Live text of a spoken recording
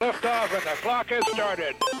liftoff, and the clock has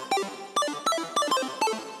started.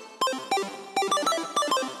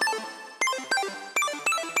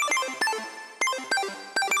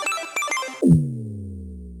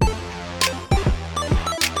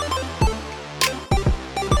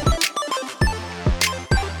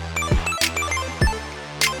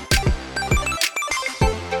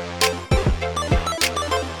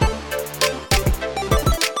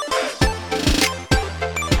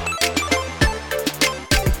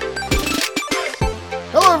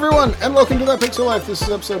 And welcome to That Pixel Life. This is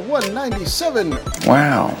episode 197.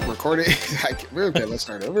 Wow. Recording. Okay, let's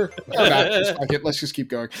start over. Oh, let's just keep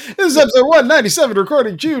going. This is episode 197,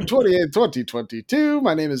 recording June 28th, 2022.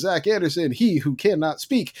 My name is Zach Anderson, he who cannot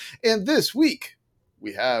speak. And this week,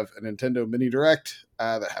 we have a Nintendo Mini Direct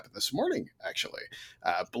that happened this morning, actually.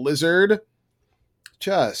 Blizzard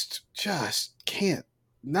just can't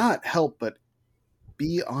not help but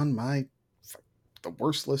be on the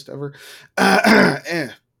worst list ever.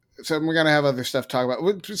 So we're going to have other stuff to talk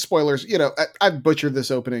about. Spoilers, I butchered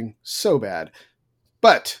this opening so bad.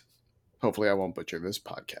 But hopefully I won't butcher this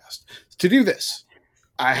podcast. To do this,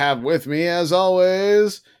 I have with me, as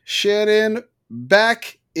always, Shannon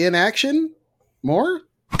back in action. More?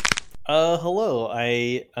 Hello.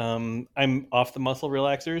 I'm off the muscle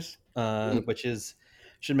relaxers, which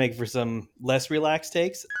should make for some less relaxed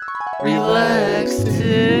takes. Relaxed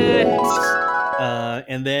takes.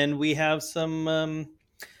 And then we have some...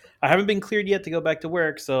 I haven't been cleared yet to go back to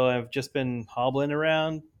work, so I've just been hobbling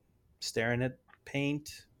around, staring at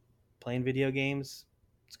paint, playing video games.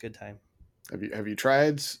 It's a good time. Have you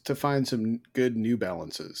tried to find some good New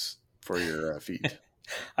Balances for your feet?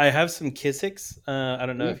 I have some Kissicks. I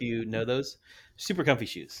don't know if you know those. Super comfy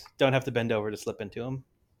shoes. Don't have to bend over to slip into them.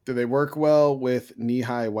 Do they work well with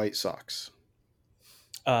knee-high white socks?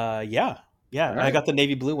 Yeah. Right. I got the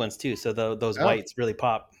navy blue ones too, so those whites really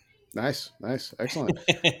pop. Nice. Excellent.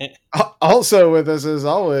 Also with us, as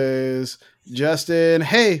always, Justin.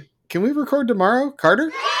 Hey, can we record tomorrow, Carter?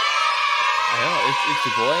 It's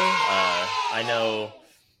your boy. I know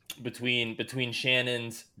between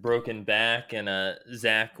Shannon's broken back and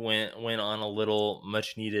Zach went on a little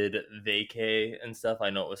much needed vacay and stuff. I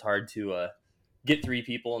know it was hard to get three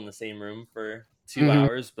people in the same room for 2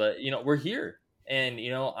 hours, but we're here, and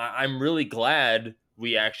I'm really glad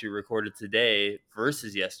we actually recorded today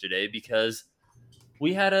versus yesterday, because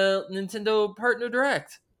we had a Nintendo Partner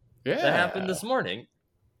Direct that happened this morning,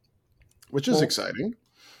 which is exciting.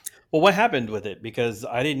 Well, what happened with it? Because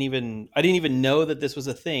I didn't even know that this was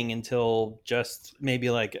a thing until just maybe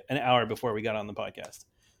like an hour before we got on the podcast.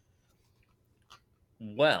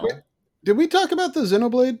 Well, did we talk about the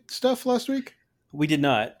Xenoblade stuff last week? We did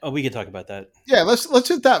not. Oh, we could talk about that. Yeah, let's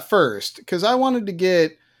hit that first, because I wanted to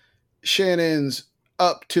get Shannon's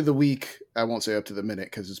up to the week. I won't say up to the minute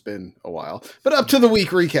because it's been a while, but up to the week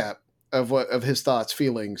recap of his thoughts,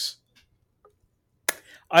 feelings.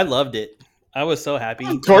 I loved it. I was so happy.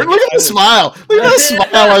 Look at the smile. Look at the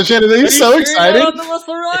smile on Shannon. He's so excited. On the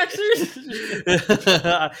muscle relaxers?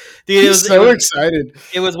 Dude, He's so excited.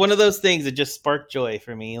 It was one of those things that just sparked joy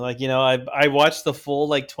for me. Like, I watched the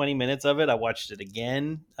full 20 minutes of it. I watched it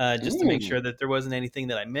again just to make sure that there wasn't anything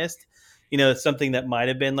that I missed. Something that might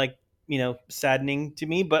have been saddening to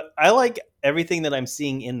me, but I like everything that I'm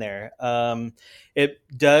seeing in there. It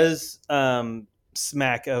does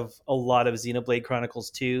smack of a lot of Xenoblade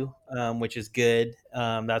Chronicles 2, which is good.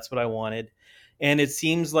 That's what I wanted. And it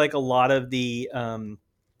seems like a lot of the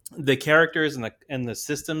characters and the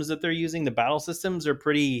systems that they're using, the battle systems, are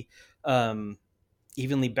pretty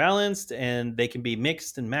evenly balanced, and they can be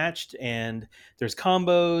mixed and matched, and there's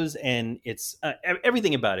combos, and it's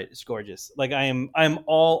everything about it is gorgeous. Like I'm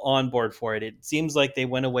all on board for it. It seems like they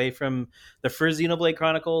went away from the first Xenoblade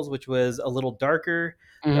Chronicles, which was a little darker,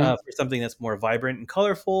 for something that's more vibrant and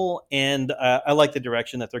colorful, and I like the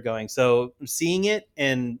direction that they're going. So seeing it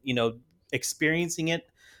and experiencing it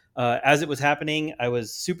as it was happening, I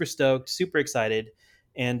was super stoked, super excited,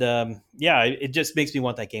 and it just makes me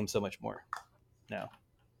want that game so much more now.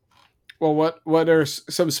 Well, what are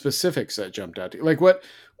some specifics that jumped out to you? Like what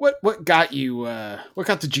got you? What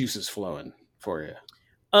got the juices flowing for you?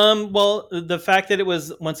 Well, the fact that it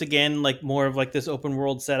was once again more of this open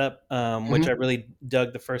world setup, which I really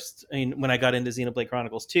dug the first. When I got into Xenoblade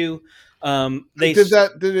Chronicles 2, did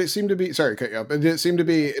it seem to be? Sorry, cut you up. Did it seem to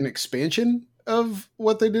be an expansion of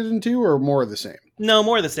what they did in 2, or more of the same? No,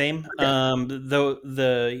 more of the same. Okay.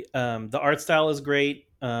 The art style is great.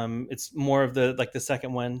 It's more of the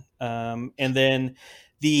second one, and then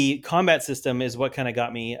the combat system is what kind of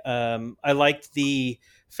got me. I liked the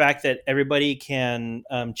fact that everybody can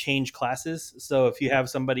change classes. So if you have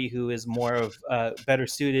somebody who is more of better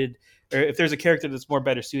suited, or if there's a character that's more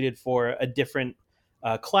better suited for a different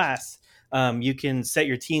class, you can set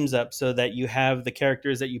your teams up so that you have the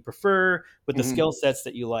characters that you prefer with the skill sets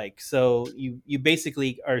that you like. So you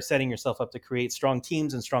basically are setting yourself up to create strong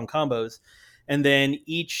teams and strong combos. And then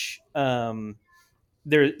each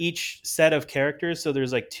set of characters. So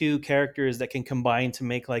there's like 2 characters that can combine to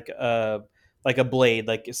make like a blade,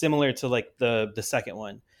 like similar to like the second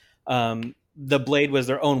one. The blade was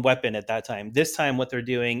their own weapon at that time. This time what they're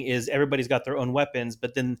doing is everybody's got their own weapons,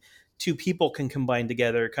 but then 2 people can combine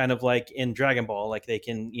together, kind of like in Dragon Ball, like they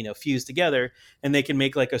can, fuse together and they can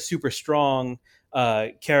make like a super strong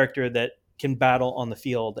character that can battle on the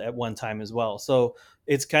field at one time as well. So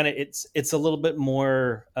it's a little bit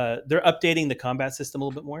more, they're updating the combat system a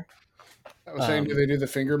little bit more. I was saying, do they do the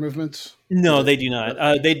finger movements? No, they do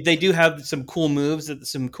not. They do have some cool moves,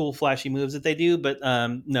 some cool flashy moves that they do, but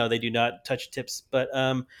no, they do not touch tips. But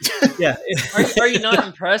yeah, are you not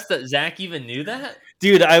impressed that Zach even knew that?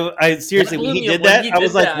 Dude, I seriously, when he did that, I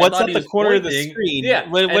was like, "What's at the corner of the screen? Yeah,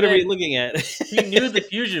 what are we looking at?" He knew the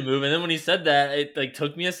fusion move, and then when he said that, it like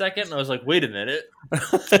took me a second, and I was like, "Wait a minute."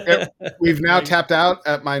 We've now tapped out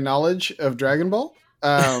at my knowledge of Dragon Ball.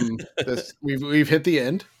 We've hit the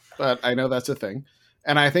end, but I know that's a thing,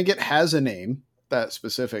 and I think it has a name, that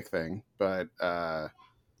specific thing. But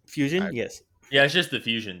fusion, yes, yeah, it's just the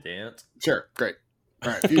fusion dance. Sure, great. All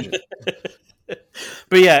right, fusion.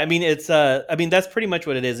 But yeah, I mean, it's that's pretty much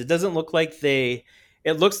what it is. It doesn't look like it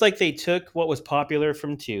looks like they took what was popular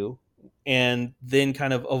from 2 and then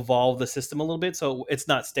kind of evolved the system a little bit, so it's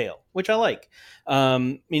not stale, which I like.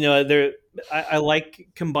 I like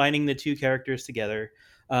combining the 2 characters together.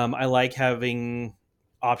 I like having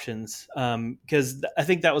options because I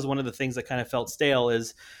think that was one of the things that kind of felt stale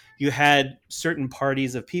is you had certain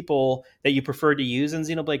parties of people that you preferred to use in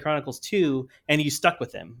Xenoblade Chronicles 2, and you stuck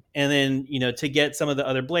with them. And then, to get some of the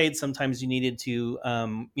other blades, sometimes you needed to,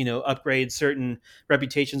 upgrade certain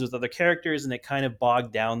reputations with other characters, and it kind of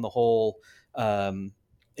bogged down the whole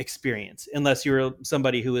experience, unless you were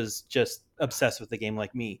somebody who was just obsessed with the game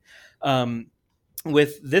like me.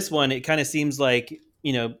 With this one, it kind of seems like,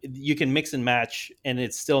 you can mix and match, and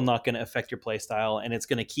it's still not going to affect your playstyle, and it's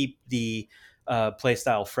going to keep the play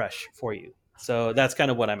style fresh for you. So that's kind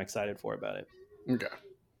of what I'm excited for about it. Okay.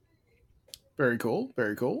 Very cool.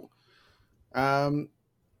 Very cool.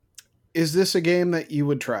 Is this a game that you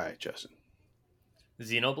would try, Justin?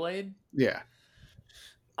 Xenoblade? Yeah.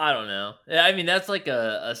 I don't know. I mean, that's like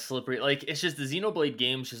a slippery, like, it's just the Xenoblade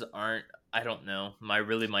games just aren't, I don't know,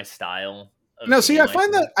 my style. No, see, I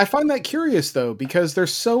find that curious though, because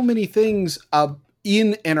there's so many things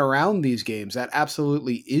in and around these games that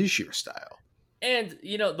absolutely is your style. And,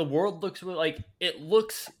 the world looks really, like, it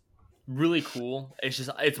looks really cool.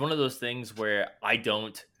 It's one of those things where I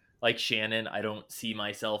don't, like Shannon, I don't see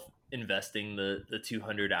myself investing the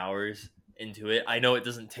 200 hours into it. I know it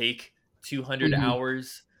doesn't take 200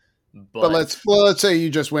 hours, but let's say you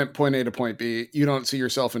just went point A to point B. You don't see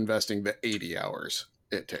yourself investing the 80 hours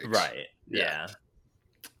it takes. Right. Yeah.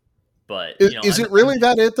 But is it really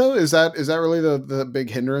that it though? Is that really the big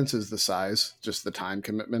hindrance is the size, just the time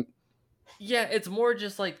commitment? Yeah, it's more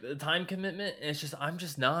just like the time commitment, and it's just I'm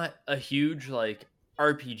just not a huge like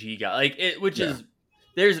RPG guy. Like is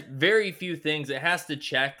there's very few things it has to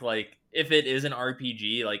check. Like if it is an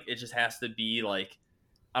RPG, like it just has to be like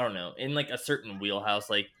I don't know, in like a certain wheelhouse.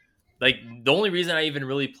 Like the only reason I even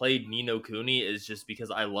really played Ni no Kuni is just because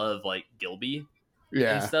I love like Gilby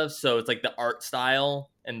and stuff. So it's like the art style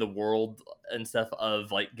and the world and stuff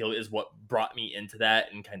of like Gilby is what brought me into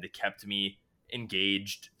that and kind of kept me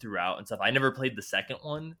engaged throughout and stuff. I never played the second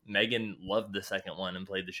one. Megan loved the second one and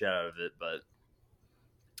played the shit out of it, but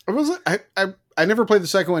I never played the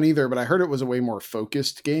second one either, but I heard it was a way more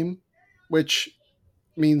focused game, which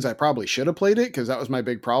means I probably should have played it because that was my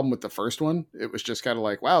big problem with the first one. It was just kind of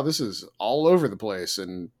like, wow, this is all over the place,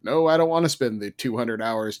 and no, I don't want to spend the 200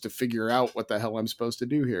 hours to figure out what the hell I'm supposed to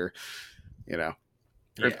do here. Yeah.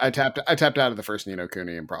 I tapped out of the first Ni no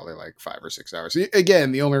Kuni in probably like 5 or 6 hours.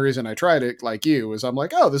 Again, the only reason I tried it like you was I'm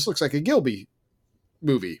like, oh, this looks like a Gilby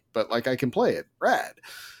movie, but like I can play it. Rad.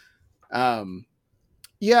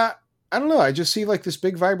 Yeah, I don't know. I just see like this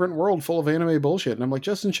big vibrant world full of anime bullshit, and I'm like,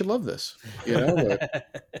 Justin should love this. Yeah,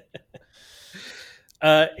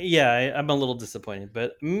 I'm a little disappointed,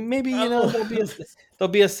 but maybe there'll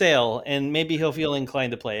be a sale, and maybe he'll feel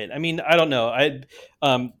inclined to play it. I mean, I don't know.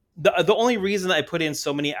 The only reason I put in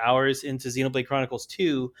so many hours into Xenoblade Chronicles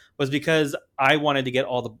 2 was because I wanted to get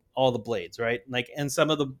all the blades, right? Like, and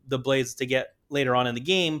some of the blades to get later on in the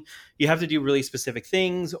game, you have to do really specific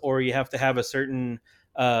things, or you have to have a certain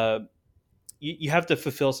you have to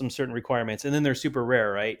fulfill some certain requirements, and then they're super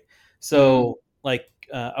rare, right? So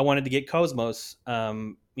I wanted to get Cosmos,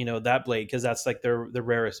 that blade, because that's like the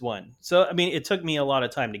rarest one. So I mean, it took me a lot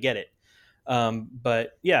of time to get it,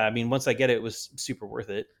 but yeah, I mean, once I get it, it was super worth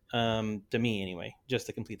it, to me anyway, just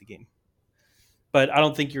to complete the game. But I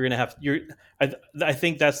don't think you're gonna have I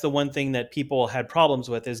think that's the one thing that people had problems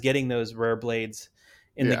with, is getting those rare blades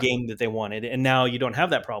in the game that they wanted, and now you don't have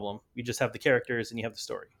that problem. You just have the characters and you have the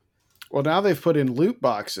story. Well, now they've put in loot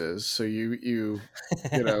boxes, so you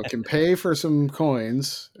can pay for some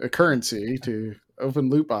coins, a currency, to open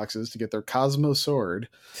loot boxes to get their Cosmo sword.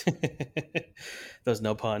 Those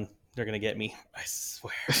no pun, they're gonna get me, I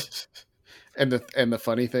swear. And the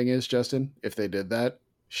funny thing is, Justin, if they did that,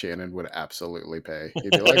 Shannon would absolutely pay.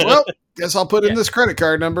 He'd be like, "Well, guess I'll put in this credit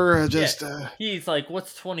card number." He's like,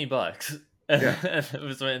 "What's $20?" Yeah.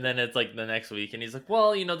 And then it's like the next week, and he's like,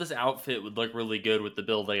 "Well, this outfit would look really good with the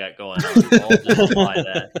build I got going on. So I'll just buy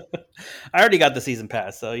that." I already got the season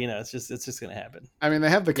pass, so it's just gonna happen. I mean, they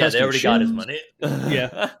have the they already got his money.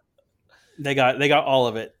 Yeah, they got all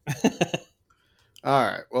of it. All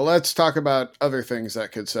right. Well, let's talk about other things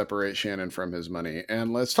that could separate Shannon from his money.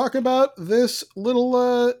 And let's talk about this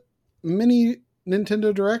little mini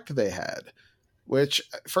Nintendo Direct they had, which,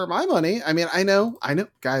 for my money, I mean, I know,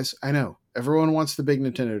 guys, I know. Everyone wants the big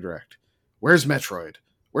Nintendo Direct. Where's Metroid?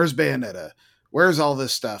 Where's Bayonetta? Where's all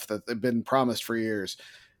this stuff that they've been promised for years?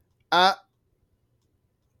 I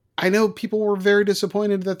know people were very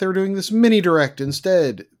disappointed that they're doing this mini Direct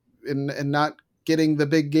instead and not getting the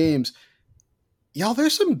big games. Y'all,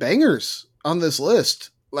 there's some bangers on this list.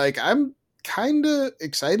 Like, I'm kind of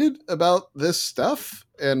excited about this stuff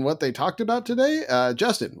and what they talked about today.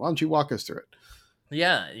 Justin, why don't you walk us through it?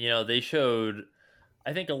 Yeah, they showed,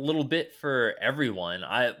 I think, a little bit for everyone.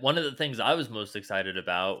 One of the things I was most excited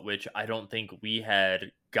about, which I don't think we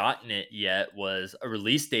had gotten it yet, was a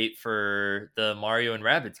release date for the Mario and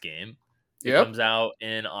Rabbids game. It comes out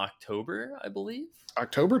in October, I believe.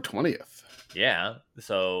 October 20th. Yeah.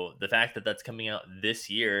 So the fact that that's coming out this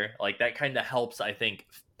year, like, that kind of helps, I think,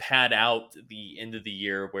 pad out the end of the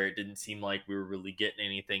year where it didn't seem like we were really getting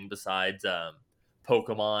anything besides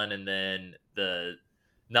Pokemon and then the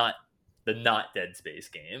not Dead Space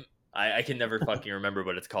game. I can never fucking remember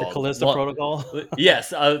what it's called. The Callisto Protocol?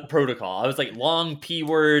 Yes, Protocol. I was like, long P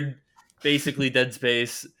word, basically Dead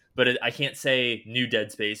Space. But I can't say new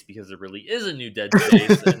Dead Space because there really is a new Dead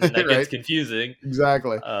Space, and then that gets confusing.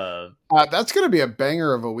 Exactly. That's going to be a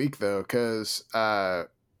banger of a week, though, because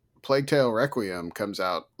Plague Tale Requiem comes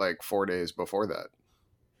out like 4 days before that.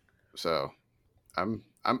 So I'm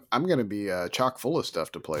going to be chock full of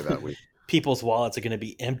stuff to play that week. People's wallets are going to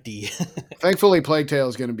be empty. Thankfully, Plague Tale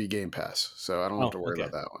is going to be Game Pass, so I don't have to worry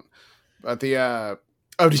about that one. But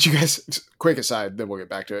did you guys, quick aside, then we'll get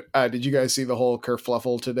back to it. Did you guys see the whole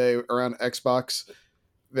kerfluffle today around Xbox?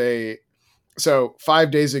 So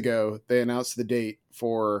 5 days ago, they announced the date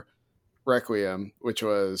for Requiem, which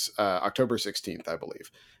was October 16th, I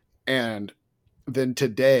believe. And then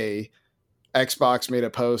today, Xbox made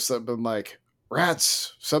a post that been like,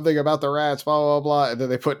 rats, something about the rats, blah, blah, blah. And then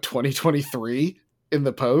they put 2023 in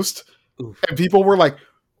the post. Oof. And people were like,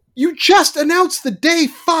 you just announced the day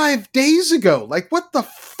 5 days ago. Like, what the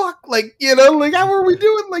fuck? Like, how are we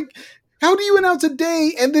doing? Like, how do you announce a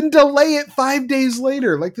day and then delay it 5 days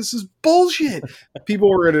later? Like, this is bullshit. People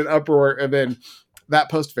were in an uproar, and then that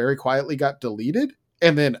post very quietly got deleted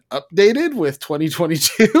and then updated with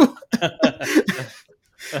 2022.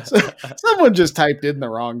 So someone just typed in the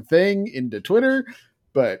wrong thing into Twitter,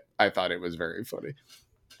 but I thought it was very funny.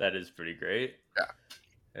 That is pretty great. Yeah.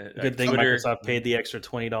 Good thing Microsoft paid the extra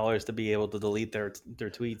 $20 to be able to delete their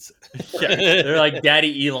tweets. Yeah, they're like,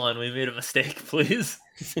 Daddy Elon, we made a mistake, please.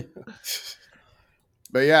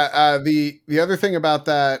 But yeah, the other thing about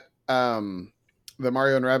that, the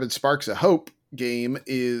Mario and Rabbids Sparks of Hope game,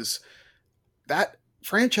 is that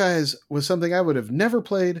franchise was something I would have never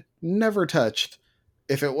played, never touched,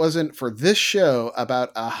 if it wasn't for this show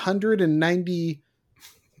about 190,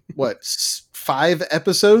 5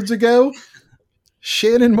 episodes ago.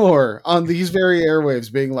 Shannon Moore on these very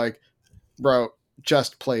airwaves being like, bro,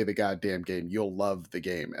 just play the goddamn game. You'll love the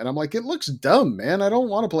game. And I'm like, it looks dumb, man. I don't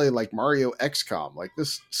want to play like Mario XCOM. Like, this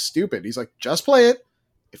is stupid. He's like, just play it.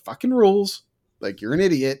 It fucking rules. Like, you're an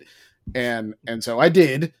idiot. And so I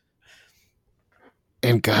did.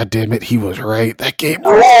 And goddamn it, he was right. That game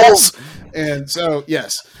rules. And so,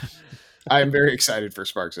 yes, I am very excited for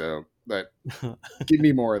Sparks of Hope. But give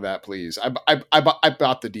me more of that, please. I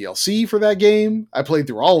bought the DLC for that game. I played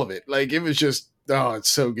through all of it. Like, it was just, it's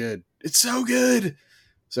so good. It's so good.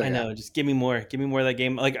 So I know. Just give me more. Give me more of that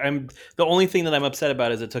game. Like the only thing that I'm upset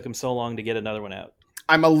about is it took him so long to get another one out.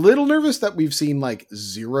 I'm a little nervous that we've seen like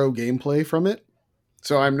zero gameplay from it.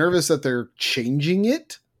 So I'm nervous that they're changing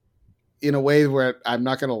it in a way where I'm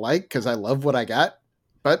not going to like because I love what I got.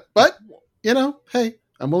 But hey,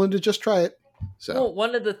 I'm willing to just try it. So well,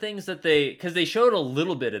 one of the things that because they showed a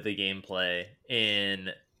little bit of the gameplay in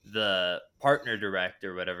the partner direct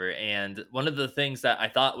or whatever, and one of the things that I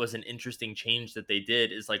thought was an interesting change that they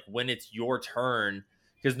did is like when it's your turn,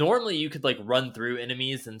 because normally you could like run through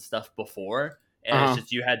enemies and stuff before, and it's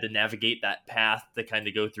just you had to navigate that path to kind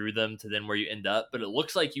of go through them to then where you end up. But it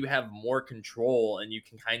looks like you have more control, and you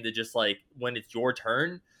can kind of just like when it's your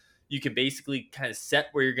turn, you can basically kind of set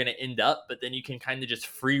where you're going to end up, but then you can kind of just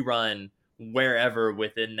free run wherever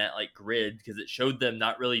within that like grid, because it showed them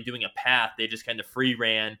not really doing a path. They just kind of free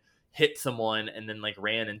ran, hit someone, and then like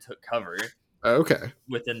ran and took cover. Okay.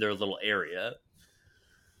 Within their little area.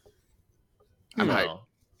 I'm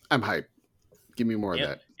hyped. Give me more of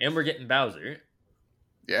that. And we're getting Bowser.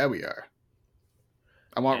 Yeah, we are.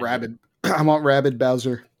 I want Rabid. I want Rabid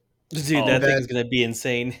Bowser. Dude, that thing's gonna be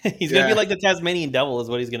insane. He's gonna be like the Tasmanian Devil, is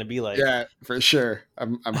what he's gonna be like. Yeah, for sure.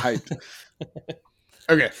 I'm hyped.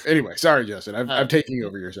 Okay. Anyway, sorry, Justin. I'm taking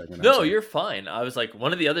over your segment. No, you're fine. I was like,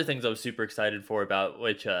 one of the other things I was super excited for about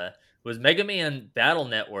which was Mega Man Battle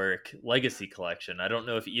Network Legacy Collection. I don't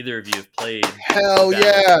know if either of you have played. Hell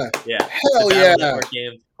yeah! Yeah, hell yeah! Network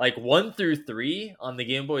games like 1 through 3 on the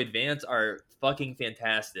Game Boy Advance are fucking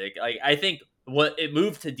fantastic. Like I think what it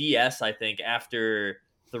moved to DS. I think after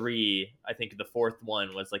 3, I think the 4th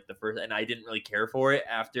one was like the first, and I didn't really care for it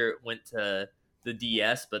after it went to the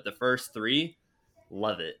DS. But the first 3.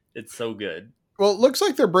 Love it. It's so good. Well, it looks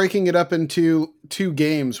like they're breaking it up into 2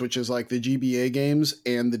 games, which is like the GBA games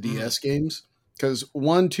and the DS games. Because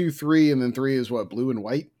 1, 2, 3, and then 3 is what, blue and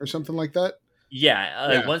white or something like that?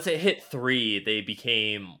 Yeah. Once it hit 3, they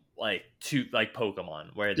became like 2, like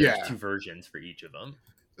Pokemon, where there's 2 versions for each of them.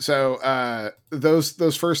 So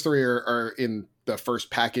those first 3 are in the first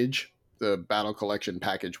package, the Battle Collection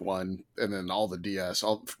Package 1, and then all the DS,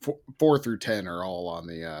 all 4 through 10 are all on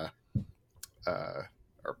the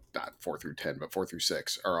or not 4 through 10, but 4 through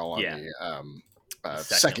 6 are all on the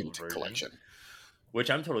second collection,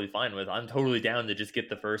 which I'm totally fine with. I'm totally down to just get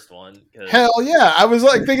the first one. Hell yeah! I was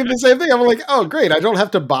like thinking the same thing. I'm like, oh great, I don't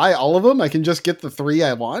have to buy all of them. I can just get the 3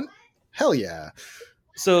 I want. Hell yeah!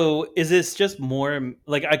 So is this just more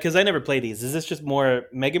like, because I never played these? Is this just more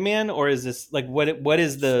Mega Man, or is this like what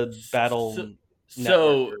is the battle?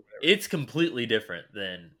 So it's completely different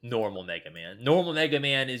than normal Mega Man. Normal Mega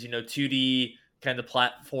Man is 2D kind of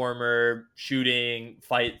platformer, shooting,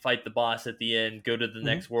 fight the boss at the end, go to the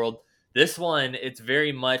next world. This one, it's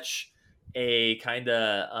very much a kind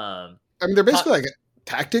of I mean, they're basically like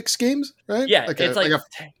tactics games, right? Yeah,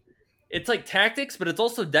 it's like tactics, but it's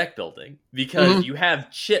also deck building, because you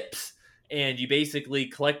have chips and you basically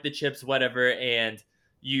collect the chips, whatever, and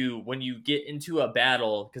when you get into a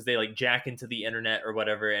battle, because they like jack into the internet or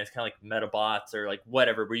whatever, and it's kind of like Metabots or like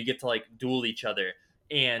whatever, where you get to like duel each other.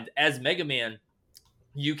 And as Mega Man,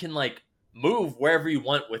 you can like move wherever you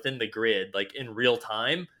want within the grid, like in real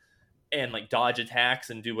time, and like dodge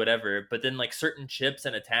attacks and do whatever. But then like certain chips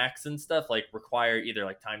and attacks and stuff like require either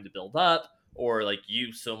like time to build up or like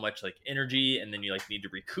use so much like energy, and then you like need to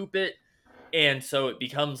recoup it. And so it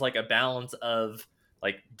becomes like a balance of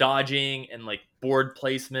like dodging and like board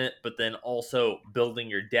placement, but then also building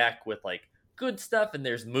your deck with like good stuff. And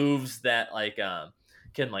there's moves that like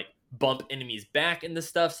can like bump enemies back into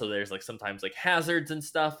stuff. So there's like sometimes like hazards and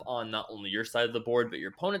stuff on not only your side of the board, but your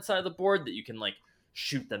opponent's side of the board that you can like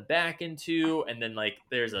shoot them back into. And then like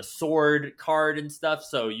there's a sword card and stuff.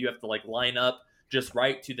 So you have to like line up just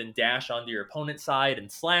right to then dash onto your opponent's side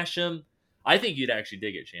and slash them. I think you'd actually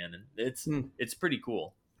dig it, Shannon. It's pretty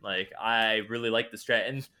cool. Like, I really like the strat.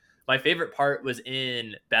 And my favorite part was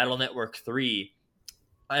in Battle Network 3.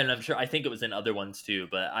 And I think it was in other ones too,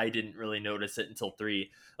 but I didn't really notice it until 3.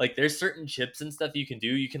 Like, there's certain chips and stuff you can do.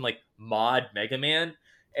 You can, like, mod Mega Man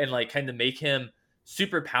and, like, kind of make him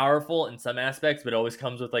super powerful in some aspects, but it always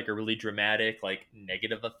comes with, like, a really dramatic, like,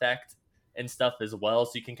 negative effect and stuff as well.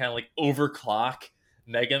 So you can kind of, like, overclock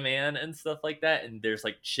Mega Man and stuff like that. And there's,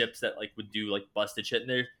 like, chips that, like, would do, like, busted shit in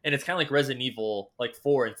there. And it's kind of like Resident Evil, like,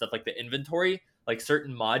 4 and stuff, like the inventory. Like,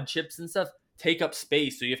 certain mod chips and stuff take up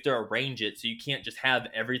space, so you have to arrange it, so you can't just have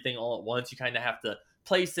everything all at once. You kind of have to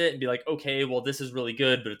place it and be like, okay, well, this is really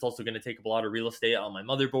good, but it's also going to take up a lot of real estate on my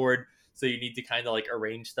motherboard, so you need to kind of like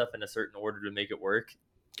arrange stuff in a certain order to make it work.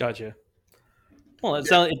 Gotcha. Well,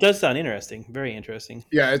 it does sound interesting. Very interesting.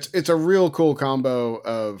 Yeah, it's a real cool combo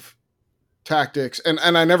of tactics, and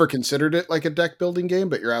I never considered it like a deck building game,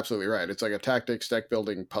 but you're absolutely right. It's like a tactics deck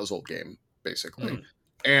building puzzle game, basically.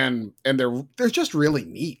 And they're just really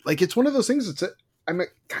neat. Like it's one of those things I'm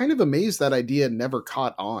kind of amazed that idea never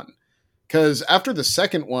caught on. Because after the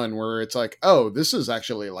second one, where it's like, oh, this is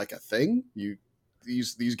actually like a thing.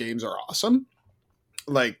 These games are awesome.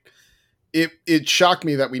 Like it shocked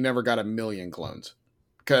me that we never got a million clones,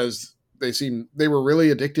 because they were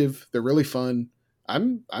really addictive. They're really fun.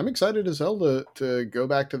 I'm excited as hell to go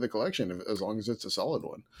back to the collection, as long as it's a solid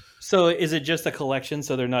one. So is it just a collection?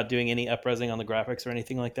 So they're not doing any up-resing on the graphics or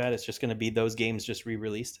anything like that? It's just going to be those games just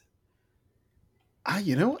re-released?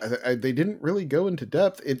 They didn't really go into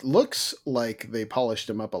depth. It looks like they polished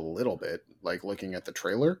them up a little bit, like looking at the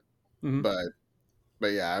trailer. Mm-hmm.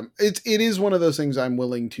 But yeah, it is one of those things I'm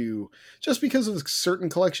willing to, just because of certain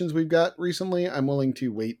collections we've got recently, I'm willing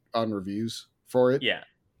to wait on reviews for it. Yeah.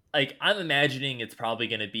 Like, I'm imagining it's probably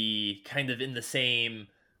going to be kind of in the same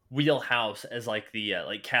wheelhouse as like the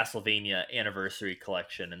like Castlevania Anniversary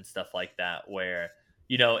Collection and stuff like that, where,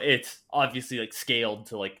 you know, it's obviously like scaled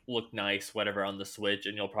to like look nice, whatever, on the Switch,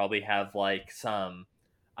 and you'll probably have like some,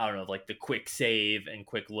 I don't know, like the quick save and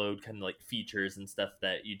quick load kind of like features and stuff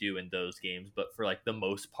that you do in those games. But for like the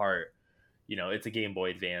most part, you know, it's a Game Boy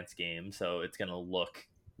Advance game, so it's going to look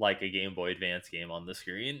like a Game Boy Advance game on the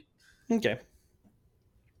screen. Okay.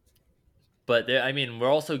 But I mean, we're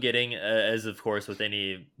also getting, as of course with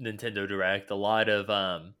any Nintendo Direct, a lot of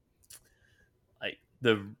like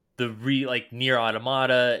like Nier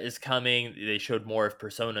Automata is coming. They showed more of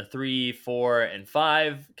Persona 3, 4, and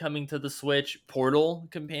 5 coming to the Switch. Portal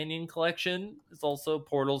Companion Collection is also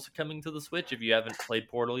Portal's coming to the Switch. If you haven't played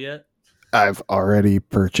Portal yet, I've already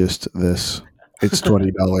purchased this. It's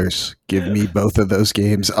 $20. Give me both of those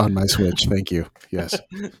games on my Switch. Thank you. Yes.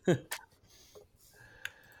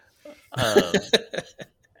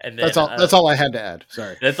 And then, that's all I had to add.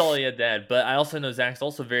 Sorry. That's all he had to add. But I also know Zach's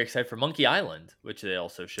also very excited for Monkey Island, which they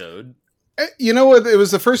also showed. You know what? It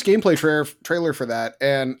was the first gameplay trailer for that,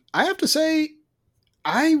 and I have to say,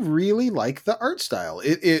 I really like the art style.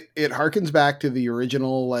 It harkens back to the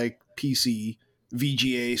original like PC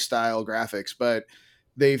VGA style graphics, but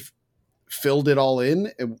they've filled it all in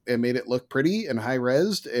and made it look pretty and high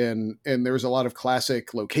resed, and there was a lot of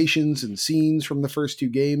classic locations and scenes from the first two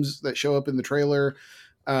games that show up in the trailer.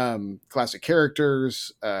 Classic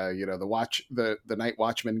characters, you know, the night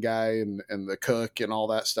watchman guy and the cook and all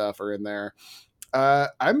that stuff are in there.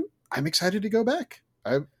 I'm excited to go back.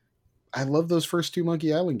 I love those first two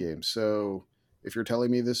Monkey Island games. So if you're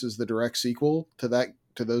telling me this is the direct sequel to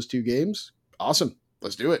those two games, awesome.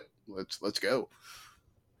 Let's do it. Let's go.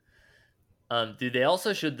 Dude, they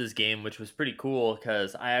also showed this game, which was pretty cool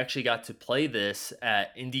because I actually got to play this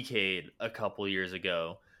at Indiecade a couple years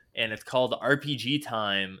ago, and it's called RPG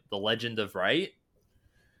Time: The Legend of Wright.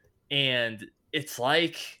 And it's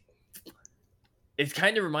like, it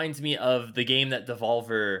kind of reminds me of the game that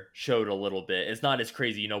Devolver showed a little bit. It's not as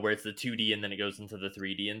crazy, you know, where it's the 2D and then it goes into the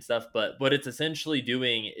 3D and stuff. But what it's essentially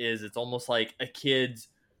doing is it's almost like a kid's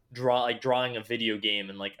drawing a video game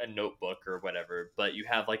in like a notebook or whatever, but you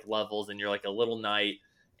have like levels and you're like a little knight,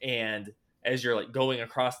 and as you're like going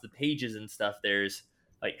across the pages and stuff, there's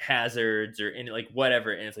like hazards or any like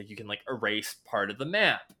whatever, and it's like you can like erase part of the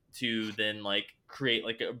map to then like create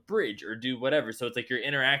like a bridge or do whatever. So it's like you're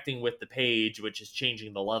interacting with the page, which is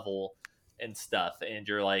changing the level and stuff, and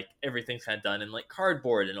you're like, everything's kind of done in like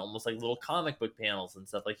cardboard and almost like little comic book panels and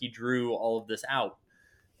stuff. Like he drew all of this out,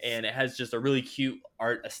 and it has just a really cute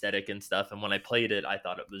art aesthetic and stuff. And when I played it, I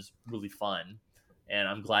thought it was really fun. And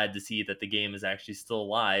I'm glad to see that the game is actually still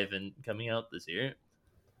alive and coming out this year.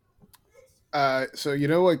 So you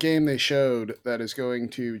know what game they showed that is going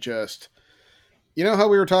to just... You know how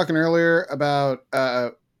we were talking earlier about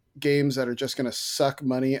games that are just going to suck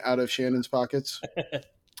money out of Shannon's pockets?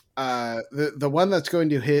 The one that's going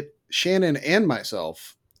to hit Shannon and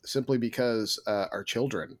myself, simply because our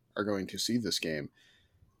children are going to see this game.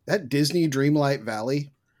 That Disney Dreamlight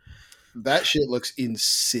Valley, that shit looks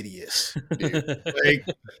insidious, dude. Like,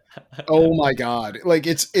 oh my god! Like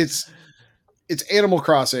it's Animal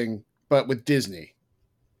Crossing, but with Disney,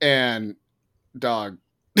 and dog,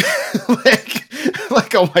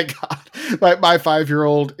 like oh my god, my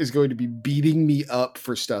 5-year-old is going to be beating me up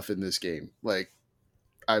for stuff in this game. Like,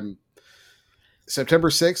 September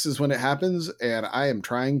 6th is when it happens, and I am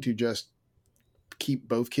trying to just keep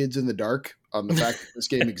both kids in the dark on the fact that this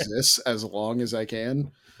game exists as long as I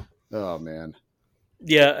can. Oh man.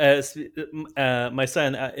 Yeah. My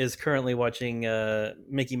son is currently watching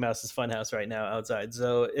Mickey Mouse's Funhouse right now outside.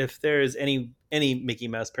 So if there is any Mickey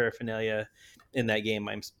Mouse paraphernalia in that game,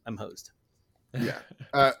 I'm hosed. Yeah.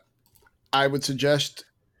 I would suggest,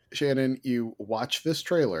 Shannon, you watch this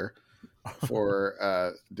trailer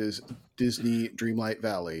for Disney Dreamlight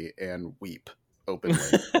Valley and weep openly.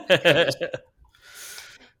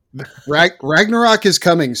 Ragnarok is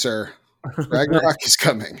coming, sir. Ragnarok is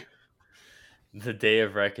coming. The day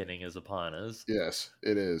of reckoning is upon us. Yes,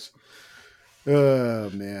 it is. Oh,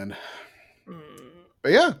 man.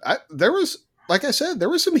 But yeah, there was, like I said, there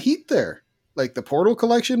was some heat there. Like the Portal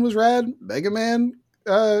collection was rad. Mega Man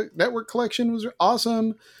Network collection was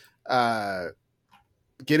awesome.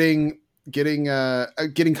 Getting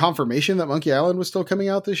confirmation that Monkey Island was still coming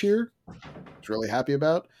out this year. I was really happy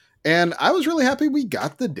about. And I was really happy we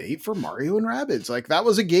got the date for Mario and Rabbids. Like that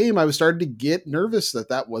was a game I was starting to get nervous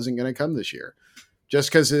that wasn't going to come this year, just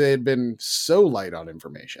because it had been so light on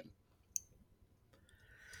information.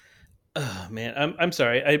 Oh man, I'm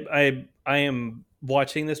sorry. I am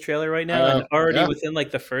watching this trailer right now, and already within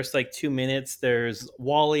like the first like 2 minutes, there's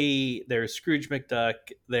Wally, there's Scrooge McDuck,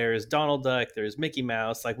 there's Donald Duck, there's Mickey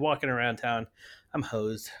Mouse, like walking around town. I'm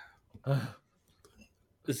hosed.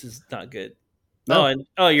 This is not good. No.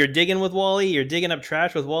 You're digging with Wally. You're digging up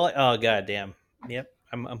trash with Wally. Oh god damn. Yep,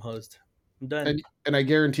 I'm hosed. I'm done. And I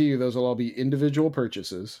guarantee you, those will all be individual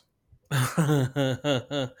purchases.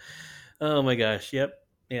 Oh my gosh. Yep.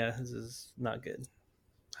 Yeah, this is not good.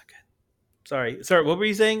 Not good. Sorry. What were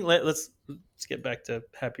you saying? Let's get back to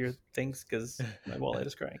happier things because my wallet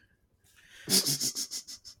is crying.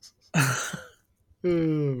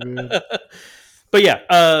 Oh, man. But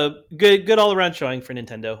yeah, good all around showing for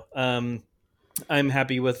Nintendo. I'm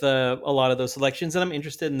happy with a lot of those selections, and I'm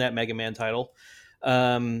interested in that Mega Man title.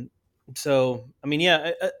 So I mean,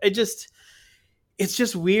 yeah, it's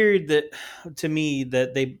just weird that to me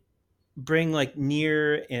that they bring like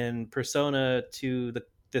Nier and Persona to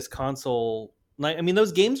this console. Like, I mean,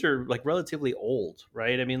 those games are like relatively old,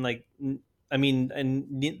 right? I mean,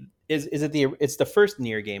 and it's the first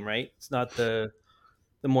Nier game, right? It's not the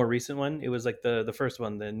more recent one. It was like the first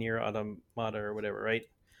one, the Nier Automata or whatever, right?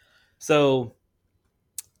 So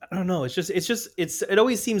I don't know. It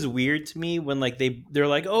always seems weird to me when like they're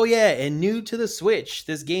like, oh yeah, and new to the Switch,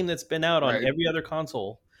 this game that's been out on every other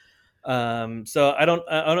console. So I don't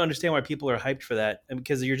understand why people are hyped for that,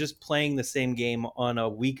 because you're just playing the same game on a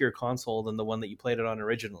weaker console than the one that you played it on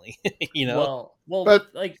originally. You know, but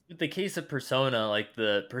like with the case of Persona, like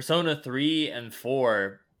the Persona 3 and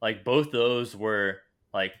 4, like both those were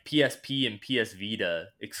like PSP and PS Vita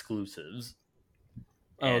exclusives.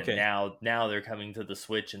 And okay. Now they're coming to the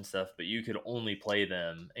Switch and stuff, but you could only play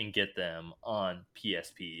them and get them on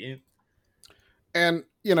PSP. And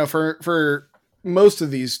you know, for most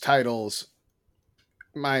of these titles,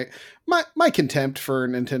 my contempt for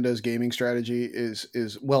Nintendo's gaming strategy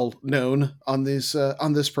is well known on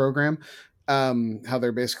this program. How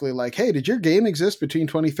they're basically like, hey, did your game exist between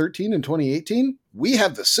 2013 and 2018? We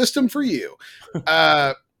have the system for you.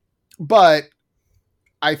 But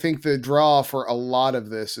I think the draw for a lot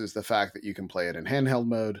of this is the fact that you can play it in handheld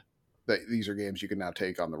mode, that these are games you can now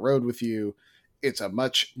take on the road with you. It's a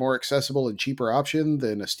much more accessible and cheaper option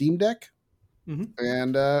than a Steam Deck. Mm-hmm.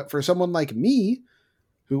 And for someone like me,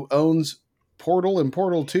 who owns Portal and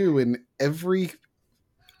Portal 2 in every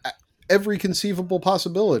conceivable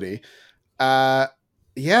possibility, the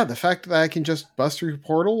fact that I can just bust through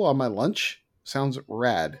Portal on my lunch sounds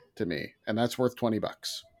rad to me, and that's worth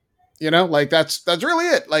 $20. You know, like that's really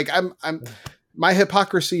it. Like my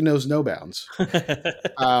hypocrisy knows no bounds.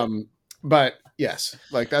 But yes,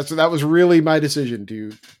 like that was really my decision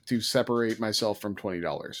to separate myself from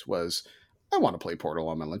 $20 was I want to play Portal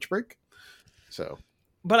on my lunch break. So,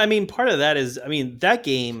 but I mean, part of that is, I mean, that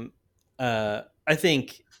game, I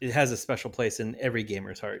think it has a special place in every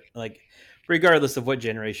gamer's heart. Like, regardless of what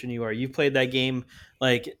generation you are, you've played that game.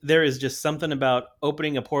 Like, there is just something about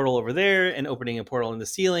opening a portal over there and opening a portal in the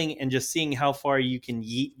ceiling and just seeing how far you can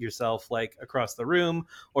yeet yourself, like, across the room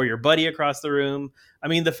or your buddy across the room. I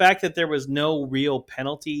mean, the fact that there was no real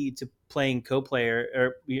penalty to playing co-player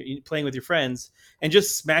or playing with your friends and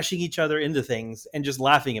just smashing each other into things and just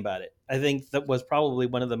laughing about it, I think that was probably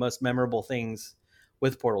one of the most memorable things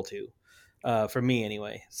with Portal 2, for me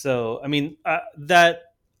anyway. So, I mean, that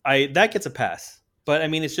gets a pass. But I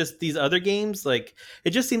mean, it's just these other games, like, it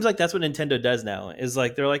just seems like that's what Nintendo does now, is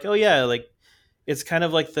like, they're like, oh yeah, like, it's kind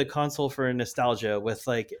of like the console for nostalgia with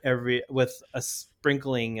like with a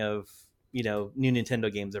sprinkling of, you know, new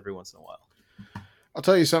Nintendo games every once in a while. I'll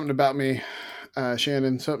tell you something about me,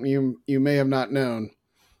 Shannon, something you may have not known.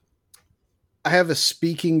 I have a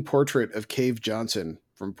speaking portrait of Cave Johnson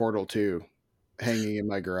from Portal 2 hanging in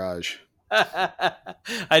my garage.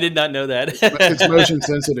 I did not know that. It's motion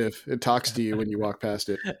sensitive. It talks to you when you walk past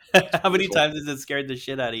it. How many times has it scared the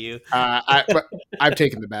shit out of you? I've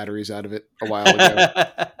taken the batteries out of it a while ago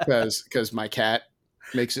because my cat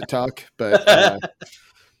makes it talk. But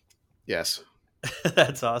yes,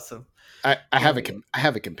 that's awesome. I have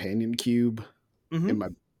a companion cube Mhm. in my,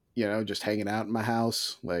 just hanging out in my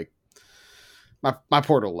house. Like my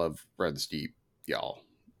portal love runs deep, y'all.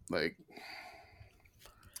 Like,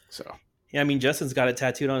 so. Yeah, I mean, Justin's got it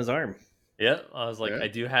tattooed on his arm. Yep. I was like, Yeah. I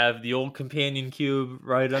do have the old companion cube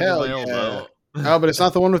right under Hell my yeah. elbow. Oh, but it's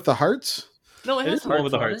not the one with the hearts. No, it It has is the one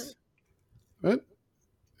with the on hearts. it. What?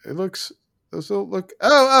 It looks. Those don't look.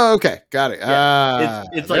 Oh, okay, got it. Yeah,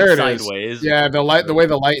 it's like there it is. sideways. Yeah, the way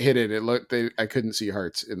the light hit it, it looked. I couldn't see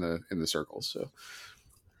hearts in the circles. So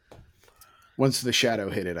once the shadow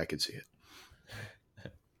hit it, I could see it.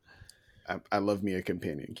 I love me a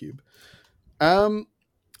companion cube.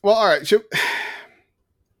 Well, all right. So,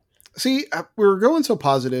 see, we were going so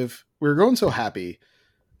positive. We were going so happy.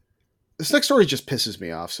 This next story just pisses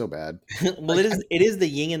me off so bad. Well, it is the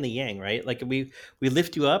yin and the yang, right? Like we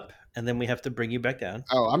lift you up, and then we have to bring you back down.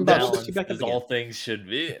 Oh, I'm about Balance. to, you back up As again. all things should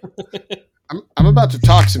be. I'm about to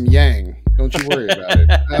talk some yang. Don't you worry about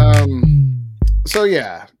it. So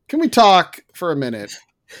yeah, can we talk for a minute?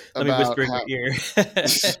 Let me whisper in how- your ear.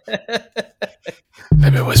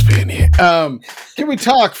 Let me whisper in here. Can we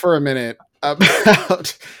talk for a minute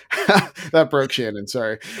about that broke Shannon?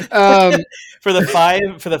 Sorry. For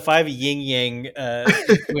the five yin yang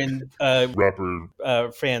twin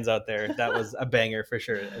fans out there, that was a banger for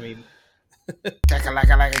sure. I mean, like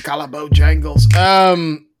a collabo jangles.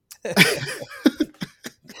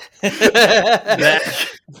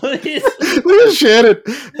 Please. Look at Shannon.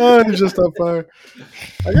 Oh, he's just on fire.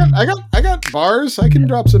 I got bars. I can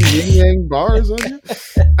drop some yin yang bars on you.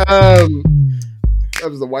 That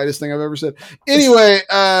was the whitest thing I've ever said. Anyway,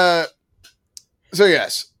 so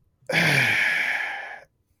yes.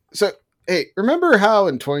 So hey, remember how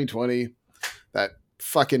in 2020 that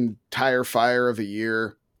fucking tire fire of a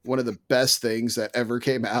year, one of the best things that ever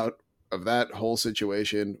came out of that whole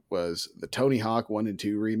situation was the Tony Hawk 1 and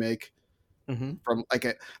 2 remake. mhm. From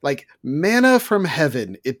like manna from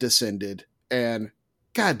heaven, it descended, and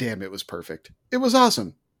goddamn, it was perfect. It was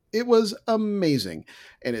awesome. It was amazing.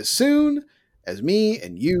 And as soon as me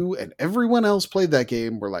and you and everyone else played that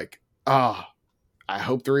game, we're like, I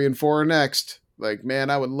hope 3 and 4 are next. Like, man,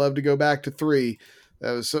 I would love to go back to 3.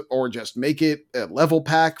 Or just make it a level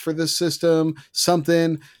pack for this system,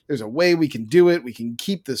 something. There's a way we can do it. We can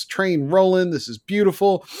keep this train rolling. This is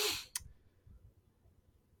beautiful.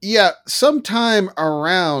 Yeah, sometime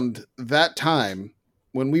around that time,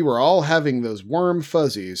 when we were all having those warm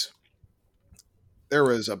fuzzies, there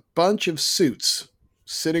was a bunch of suits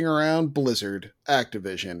sitting around Blizzard,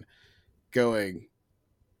 Activision, going,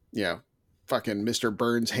 fucking Mr.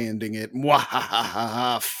 Burns handing it,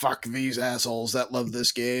 Mwahahaha, fuck these assholes that love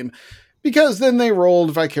this game. Because then they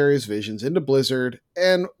rolled Vicarious Visions into Blizzard,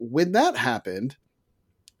 and when that happened,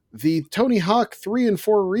 the Tony Hawk 3 and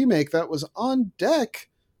 4 remake that was on deck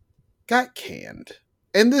got canned.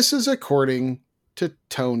 And this is according to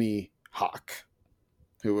Tony Hawk,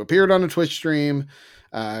 who appeared on a Twitch stream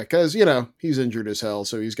because, he's injured as hell,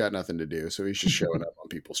 so he's got nothing to do. So he's just showing up on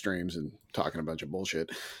people's streams and talking a bunch of bullshit.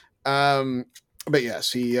 But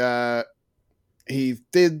yes, he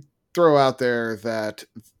did throw out there that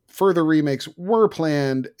further remakes were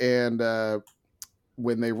planned, and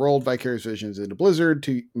when they rolled Vicarious Visions into Blizzard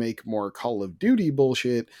to make more Call of Duty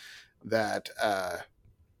bullshit, that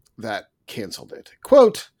canceled it.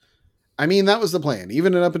 Quote, I mean, that was the plan.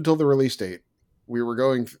 Even up until the release date, we were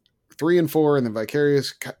going 3 and 4, and then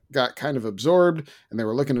Vicarious got kind of absorbed, and they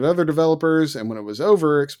were looking at other developers, and when it was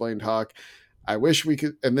over, explained Hawk, I wish we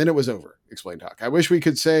could, and then it was over, explained Hawk. I wish we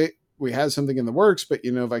could say we had something in the works, but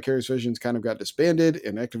Vicarious Visions kind of got disbanded,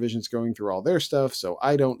 and Activision's going through all their stuff, so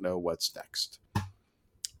I don't know what's next.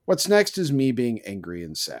 What's next is me being angry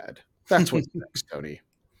and sad. That's what's next, Tony.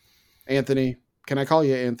 Anthony, can I call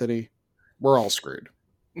you Anthony? We're all screwed.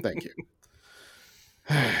 Thank you.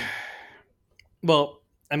 Well,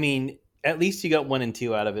 I mean, at least you got 1 and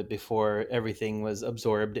 2 out of it before everything was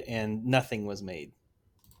absorbed and nothing was made.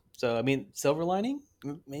 So, I mean, silver lining,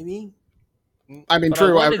 maybe. I mean, But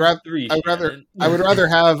true. I wanted 3, Shannon. I would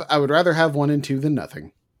rather have 1 and 2 than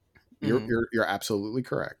nothing. You're absolutely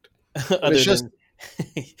correct. Other it's just- than,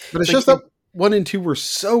 But it's just that 1 and 2 were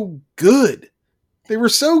so good. They were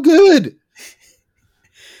so good.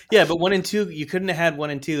 yeah, but 1 and 2, you couldn't have had 1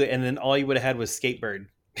 and 2, and then all you would have had was Skatebird.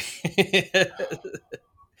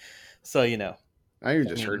 So Now you're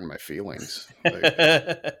just hurting my feelings.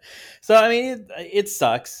 So I mean, it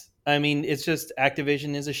sucks. I mean, it's just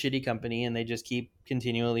Activision is a shitty company, and they just keep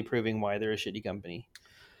continually proving why they're a shitty company.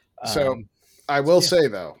 So I will say,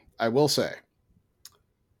 though,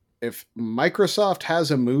 if Microsoft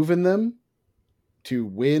has a move in them to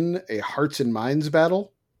win a hearts and minds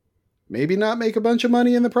battle, maybe not make a bunch of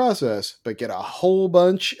money in the process, but get a whole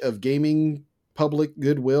bunch of gaming public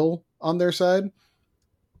goodwill on their side,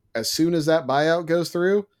 as soon as that buyout goes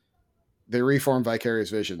through, they reform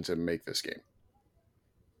Vicarious Visions and make this game.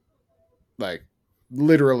 Like,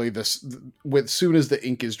 literally, this with soon as the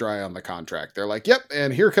ink is dry on the contract, they're like, "Yep,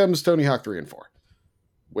 and here comes Tony Hawk 3 and 4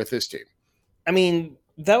 with this team." I mean,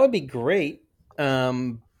 that would be great,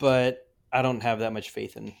 but I don't have that much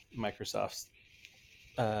faith in Microsoft's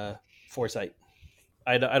foresight.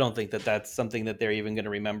 I don't think that that's something that they're even going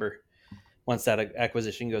to remember once that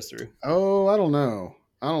acquisition goes through. Oh, I don't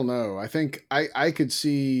know. I think I could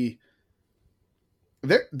see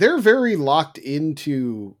they're very locked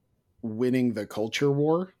into winning the culture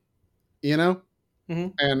war, you know?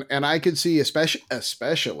 Mm-hmm. And I could see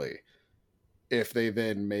especially if they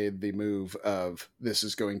then made the move of this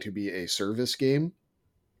is going to be a service game,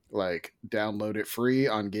 like download it free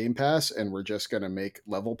on Game Pass, and we're just going to make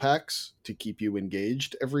level packs to keep you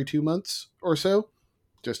engaged every 2 months or so,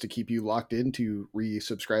 just to keep you locked into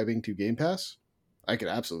resubscribing to Game Pass. I could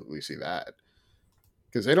absolutely see that,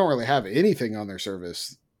 because they don't really have anything on their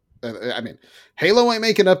service. I mean, Halo ain't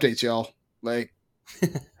making updates, y'all. Like,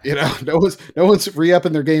 you know, no one's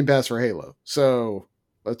re-upping their Game Pass for Halo. So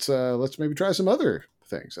let's maybe try some other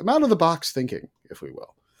things. I'm out of the box thinking, if we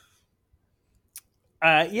will.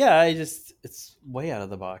 Yeah, it's way out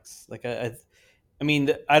of the box. Like I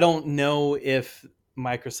mean, I don't know if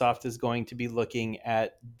Microsoft is going to be looking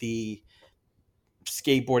at the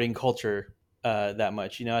skateboarding culture that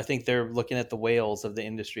much. You know, I think they're looking at the whales of the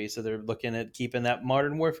industry. So they're looking at keeping that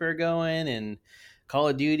Modern Warfare going, and Call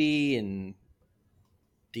of Duty, and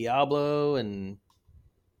Diablo, and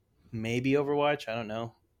maybe Overwatch. I don't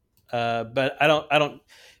know. But I don't,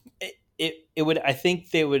 it would, I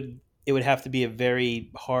think it would have to be a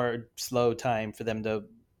very hard, slow time for them to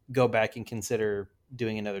go back and consider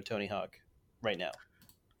doing another Tony Hawk right now.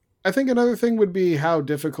 I think another thing would be how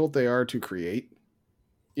difficult they are to create.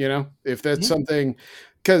 You know, if that's something,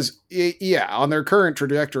 because on their current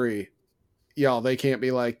trajectory, y'all, they can't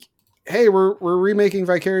be like, hey, we're remaking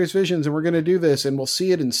Vicarious Visions and we're going to do this and we'll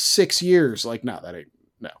see it in 6 years. Like, no,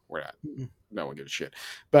 we're not. No one gives a shit.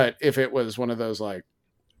 But if it was one of those like,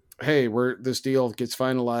 hey, this deal gets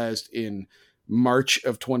finalized in March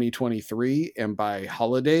of 2023 and by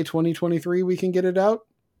holiday 2023 we can get it out.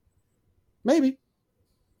 Maybe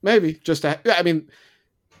just I mean,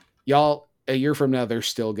 y'all, a year from now they're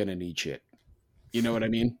still gonna need shit. You know what I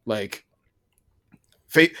mean? Like,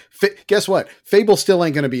 guess what? Fable still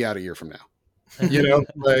ain't gonna be out a year from now. You know,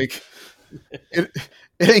 like it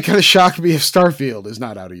ain't gonna shock me if Starfield is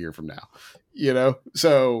not out a year from now. You know,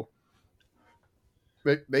 so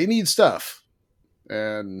they need stuff,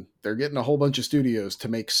 and they're getting a whole bunch of studios to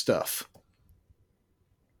make stuff.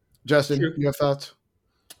 Justin, you have thoughts?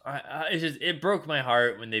 It broke my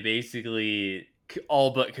heart when they basically all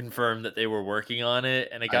but confirmed that they were working on it,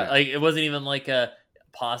 and it wasn't even like a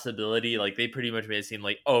possibility. Like, they pretty much made it seem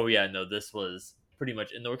like, oh yeah, no, this was pretty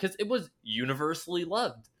much in the work, because it was universally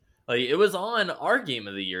loved. Like, it was on our Game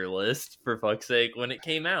of the Year list, for fuck's sake, when it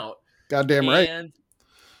came out. Goddamn right.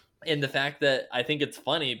 And the fact that I think it's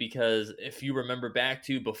funny, because if you remember back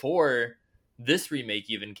to before this remake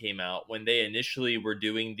even came out, when they initially were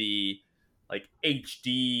doing the like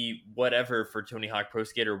HD whatever for Tony Hawk Pro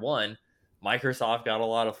Skater 1, Microsoft got a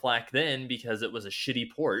lot of flack then because it was a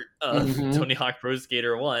shitty port of Tony Hawk Pro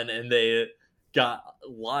Skater 1, and they got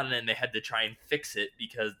a lot, and they had to try and fix it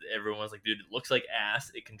because everyone was like, dude, it looks like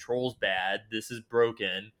ass, it controls bad, this is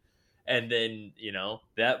broken. And then, you know,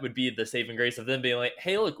 that would be the saving grace of them being like,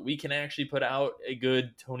 hey, look, we can actually put out a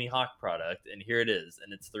good Tony Hawk product, and here it is,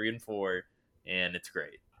 and it's 3 and 4, and it's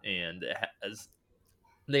great. And it has,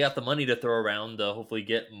 they got the money to throw around to hopefully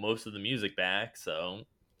get most of the music back, so.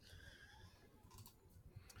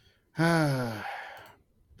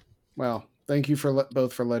 Well, thank you for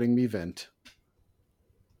both for letting me vent.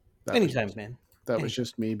 Anytime, man. That was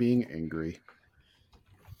just me being angry.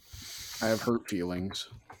 I have hurt feelings.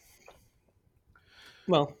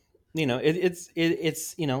 Well, you know, it's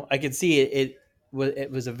you know, I could see it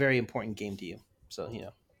was a very important game to you. So, you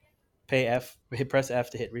know, press F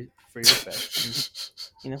to hit for your respect.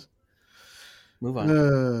 You know, move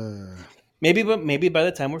on. Maybe by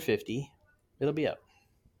the time we're 50, it'll be out.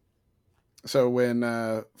 So when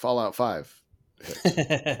Fallout 5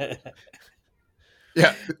 hits.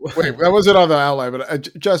 Yeah, wait, that wasn't on the outline, but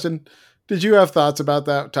Justin, Did you have thoughts about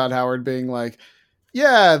that? Todd Howard being like,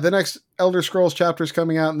 "Yeah, the next Elder Scrolls chapter is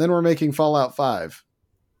coming out, and then we're making Fallout 5."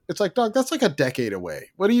 It's like, dog, that's like a decade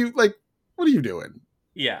away. What are you doing?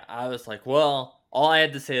 Yeah, I was like, well, all I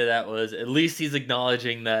had to say to that was at least he's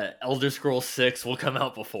acknowledging that Elder Scrolls 6 will come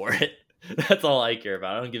out before it. That's all I care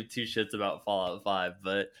about. I don't give two shits about Fallout 5,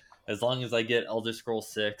 but as long as I get Elder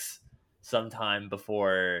Scrolls 6 sometime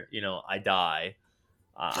before, I die,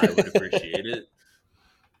 I would appreciate it.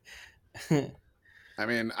 I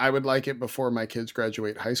mean, I would like it before my kids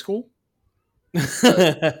graduate high school,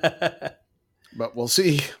 but we'll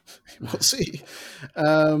see. We'll see.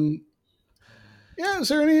 Yeah, is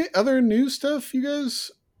there any other news stuff you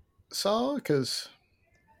guys saw? Because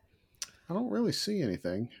I don't really see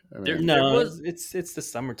anything. I mean, it's the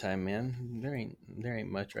summertime, man. There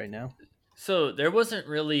ain't much right now. So there wasn't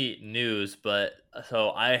really news, but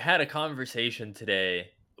so I had a conversation today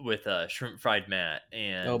with Shrimp Fried Matt,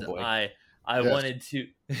 and Oh, boy. I Yes. wanted to,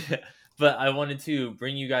 but I wanted to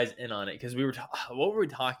bring you guys in on it because what were we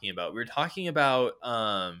talking about? We were talking about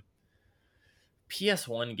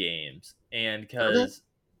PS1 games, and because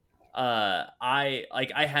I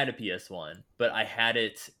had a PS1, but I had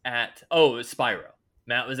it it was Spyro.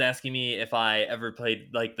 Matt was asking me if I ever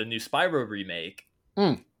played like the new Spyro remake.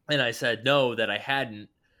 And I said no, that I hadn't,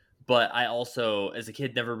 but I also, as a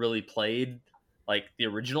kid, never really played like the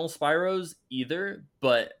original Spyros either,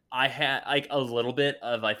 but I had like a little bit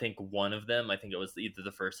of, I think, one of them. I think it was either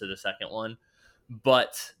the first or the second one,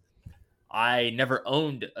 but I never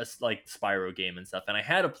owned a like Spyro game and stuff. And I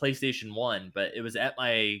had a PlayStation 1, but it was at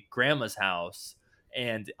my grandma's house,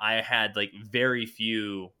 and I had like very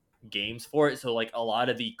few games for it, so like a lot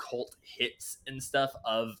of the cult hits and stuff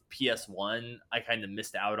of PS1 I kind of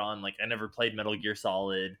missed out on. Like I never played Metal Gear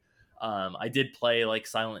Solid. I did play like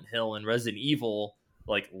Silent Hill and Resident Evil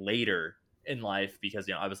like later in life because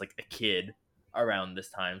I was like a kid around this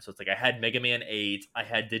time. So it's like I had Mega Man 8, I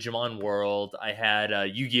had Digimon World, I had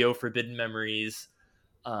Yu-Gi-Oh! Forbidden Memories,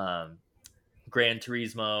 Gran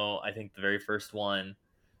Turismo, I think the very first one,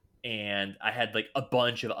 and I had like a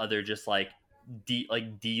bunch of other just like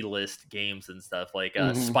D-list games and stuff like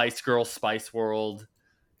Spice Girl, Spice World.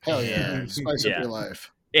 hell yeah, And, spice up your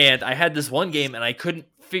life. And I had this one game, and I couldn't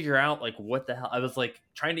figure out like what the hell. I was like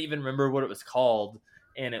trying to even remember what it was called,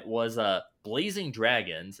 and it was Blazing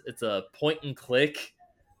Dragons. It's a point and click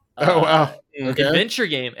Oh wow, okay. adventure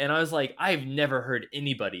game, and I was like, I've never heard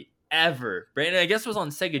anybody ever. Brandon, I guess it was on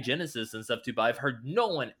Sega Genesis and stuff too, but I've heard no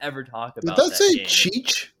one ever talk Did about that say game.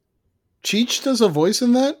 Cheech? Cheech does a voice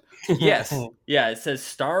in that? Yes. Yeah, it says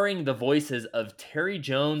starring the voices of Terry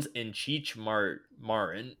Jones and Cheech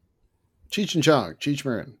Marin. Cheech and Chong, Cheech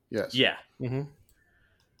Marin. Yes. Yeah. Mm-hmm.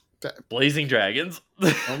 Blazing Dragons.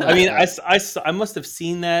 Oh my I mean, God. I must have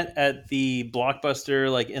seen that at the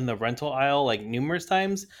Blockbuster, like in the rental aisle, like numerous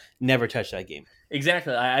times. Never touched that game.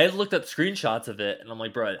 Exactly. I looked up screenshots of it, and I'm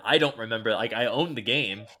like, bro, I don't remember. Like, I owned the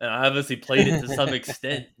game, and I obviously played it to some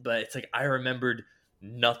extent, but it's like I remembered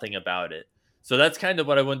nothing about it. So that's kind of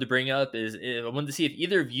what I wanted to bring up. I wanted to see if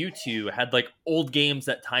either of you two had like old games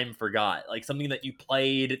that time forgot, like something that you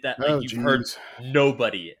played that like you've heard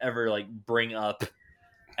nobody ever like bring up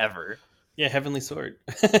ever. Yeah, Heavenly Sword.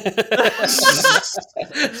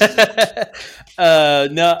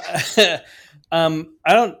 No, I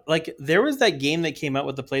don't like. There was that game that came out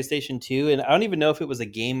with the PlayStation 2, and I don't even know if it was a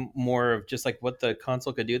game more of just like what the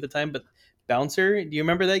console could do at the time. But Bouncer, do you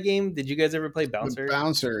remember that game? Did you guys ever play Bouncer? The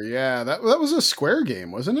Bouncer, yeah, that was a Square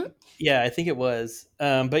game, wasn't it? Yeah, I think it was.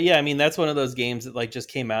 But yeah, I mean, that's one of those games that like just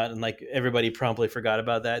came out and like everybody promptly forgot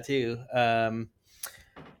about that too.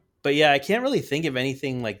 But yeah, I can't really think of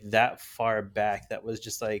anything like that far back that was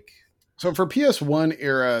just like. So for PS1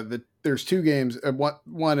 era, there's two games,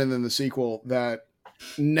 one and then the sequel that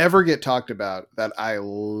never get talked about that I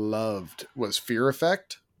loved was Fear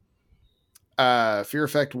Effect. Fear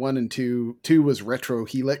Effect 1 and 2. 2 was Retro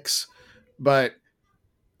Helix, but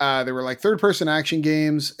they were like third-person action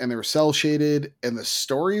games, and they were cel-shaded, and the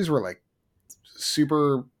stories were like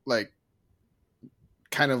super like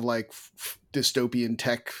kind of like dystopian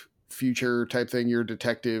tech future type thing. You're a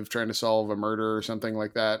detective trying to solve a murder or something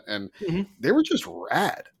like that, and they were just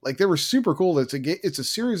rad. Like they were super cool. It's a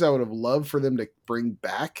series I would have loved for them to bring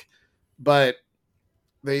back, but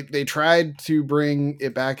they tried to bring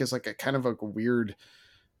it back as like a kind of a weird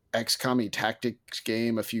XCOM tactics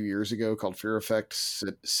game a few years ago called Fear Effect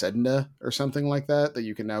Sedna or something like that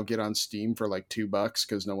you can now get on Steam for like $2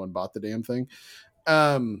 because no one bought the damn thing.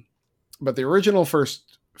 But the original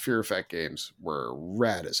first Fear Effect games were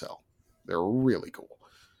rad as hell. They're really cool.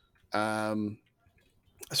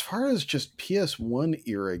 As far as just PS1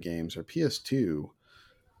 era games or PS2,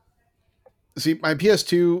 See, my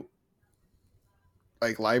PS2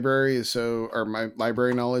 like library is or my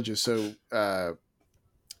library knowledge is so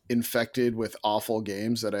infected with awful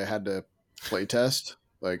games that I had to play test,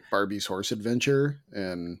 like Barbie's Horse Adventure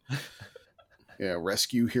and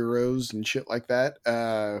Rescue Heroes and shit like that.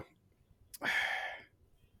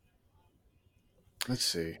 Let's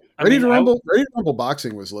see. Ready to Rumble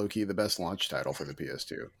Boxing was low key the best launch title for the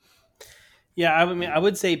PS2. Yeah, I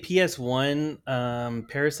would say PS1,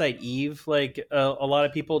 Parasite Eve. Like a lot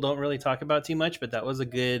of people don't really talk about too much, but that was a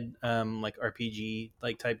good like RPG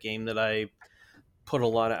like type game that I put a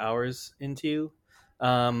lot of hours into.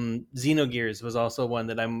 Xenogears was also one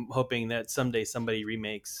that I'm hoping that someday somebody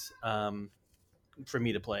remakes for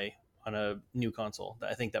me to play on a new console.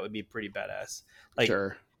 I think that would be pretty badass. Like,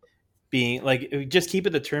 sure. Being like, just keep it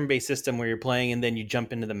the turn-based system where you're playing and then you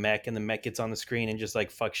jump into the mech and the mech gets on the screen and just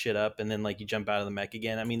like fuck shit up and then like you jump out of the mech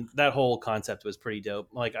again. I mean, that whole concept was pretty dope.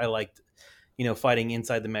 Like I liked, fighting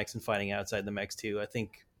inside the mechs and fighting outside the mechs too. I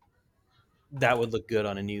think that would look good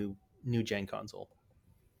on a new gen console.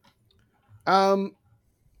 You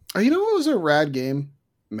know what was a rad game?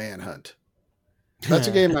 Manhunt. That's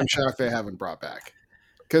a game I'm shocked they haven't brought back.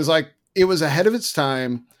 Because like it was ahead of its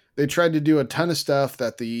time. They tried to do a ton of stuff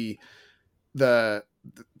that the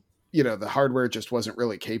hardware just wasn't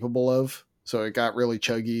really capable of. So it got really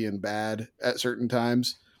chuggy and bad at certain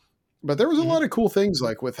times. But there was a lot of cool things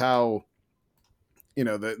like with how,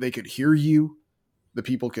 they could hear you. The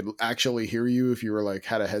people could actually hear you if you were like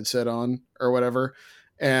had a headset on or whatever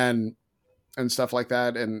and stuff like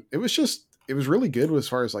that. And it was really good as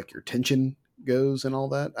far as like your tension goes and all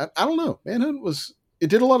that. I don't know. Manhunt it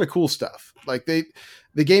did a lot of cool stuff. Like the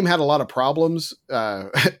game had a lot of problems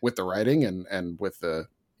with the writing and with the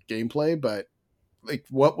gameplay, but like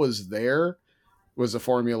what was there was a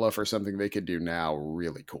formula for something they could do now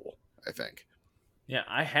really cool, I think. Yeah,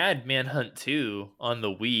 I had Manhunt 2 on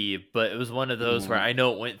the Wii, but it was one of those where I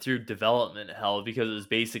know it went through development hell because it was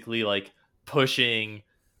basically like pushing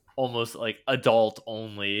almost like adult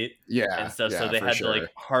only and stuff. So they had to like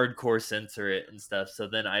hardcore censor it and stuff. So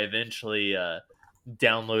then I eventually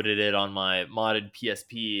downloaded it on my modded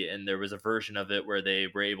PSP, and there was a version of it where they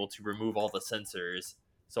were able to remove all the censors.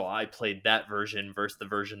 So I played that version versus the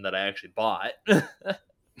version that I actually bought.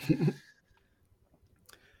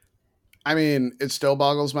 I mean, it still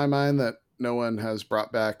boggles my mind that no one has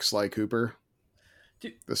brought back Sly Cooper.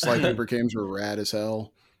 Dude. The Sly Cooper games were rad as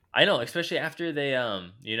hell. I know, especially after they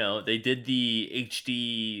they did the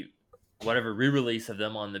HD whatever re-release of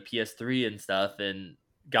them on the PS3 and stuff, and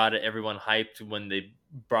got everyone hyped when they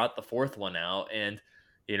brought the fourth one out. And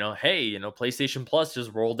PlayStation Plus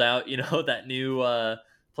just rolled out that new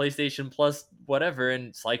PlayStation Plus whatever,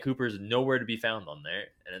 and Sly Cooper's nowhere to be found on there.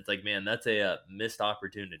 And it's like, man, that's a missed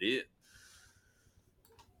opportunity.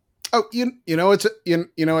 Oh,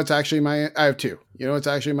 it's actually I have two. It's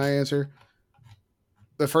actually my answer.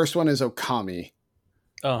 The first one is Okami.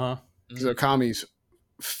 Because Okami's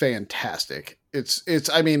fantastic. It's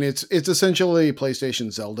essentially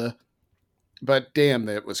PlayStation Zelda, but damn,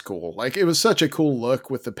 that was cool. Like it was such a cool look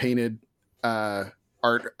with the painted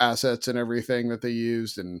art assets and everything that they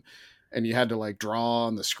used, and you had to like draw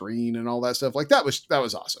on the screen and all that stuff. Like that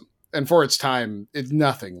was awesome. And for its time,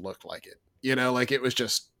 nothing looked like it. Like it was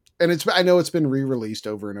just. And I know it's been re-released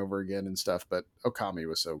over and over again and stuff, but Okami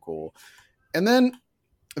was so cool. And then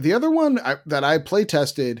the other one that I play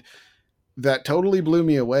tested that totally blew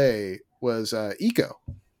me away was Eco,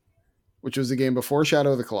 which was the game before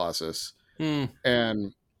Shadow of the Colossus.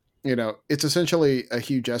 And, it's essentially a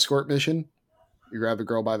huge escort mission. You grab the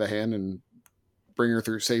girl by the hand and bring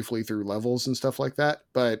her safely through levels and stuff like that.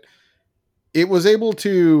 But it was able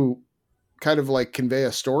to kind of like convey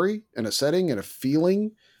a story and a setting and a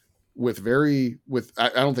feeling with I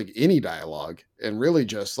don't think any dialogue, and really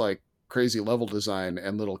just like crazy level design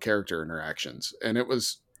and little character interactions. And it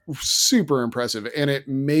was super impressive. And it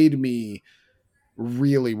made me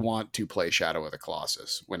really want to play Shadow of the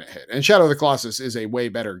Colossus when it hit. And Shadow of the Colossus is a way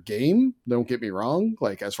better game. Don't get me wrong.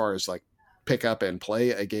 Like as far as like pick up and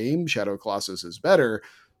play a game, Shadow of the Colossus is better.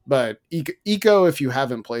 But Eco, if you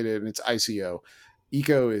haven't played it, and it's ICO,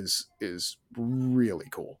 Eco is really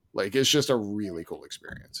cool. Like it's just a really cool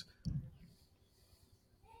experience.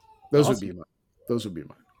 Those would be mine.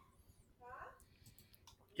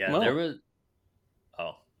 Yeah, there was.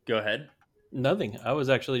 Oh, go ahead. Nothing. I was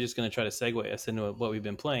actually just going to try to segue us into what we've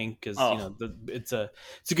been playing because it's a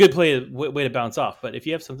good way to bounce off. But if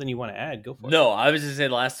you have something you want to add, go for it. No, I was just saying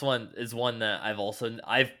the last one is one that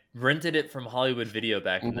I've rented it from Hollywood Video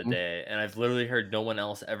back in the Mhm. day, and I've literally heard no one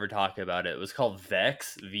else ever talk about it. It was called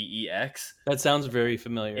Vex, Vex. That sounds very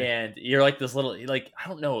familiar. And you're like this little, like, I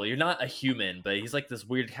don't know, you're not a human, but he's like this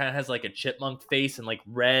weird, kind of has like a chipmunk face and like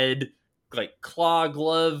red, like claw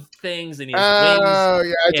glove things, and he has wings. Oh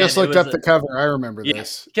yeah, I just And it looked up was the cover. I remember Yeah,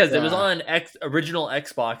 this because it was on original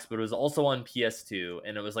Xbox, but it was also on PS2,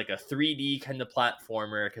 and it was like a 3D kind of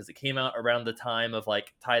platformer because it came out around the time of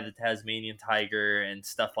like Ty the Tasmanian Tiger and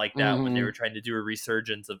stuff like that when they Mhm. were trying to do a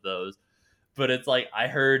resurgence of those. But it's like I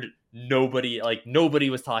heard nobody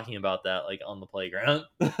was talking about that like on the playground,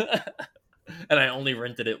 and I only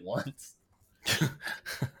rented it once.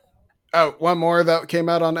 Oh, one more that came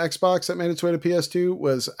out on Xbox that made its way to PS2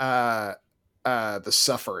 was The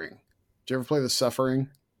Suffering. Did you ever play The Suffering?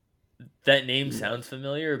 That name sounds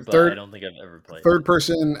familiar, but Third- I don't think I've ever played. Third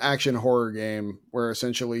person action horror game where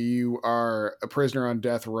essentially you are a prisoner on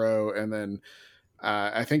death row, and then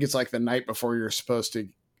I think it's like the night before you're supposed to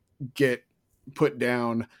get put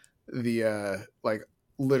down, the like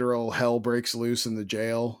literal hell breaks loose in the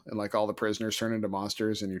jail, and like all the prisoners turn into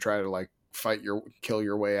monsters, and you try to like kill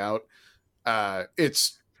your way out.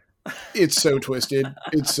 It's so twisted,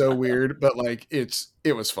 it's so weird, but like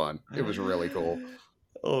it was fun. It was really cool.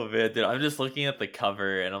 Oh man, dude, I'm just looking at the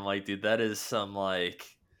cover and I'm like, dude, that is some like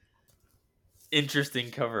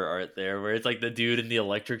interesting cover art there, where it's like the dude in the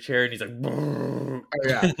electric chair and he's like, Oh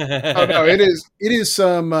yeah. Oh no, it is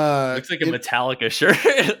some looks like a Metallica shirt.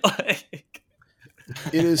 Like,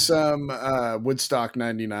 it is some Woodstock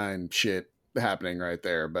 99 shit happening right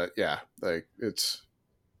there. But yeah, like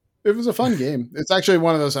it was a fun game. It's actually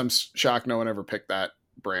one of those I'm shocked no one ever picked that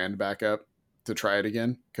brand back up to try it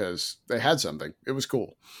again, because they had something. It was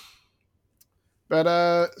cool.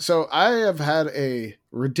 But so I have had a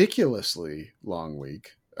ridiculously long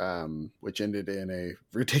week, which ended in a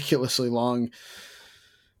ridiculously long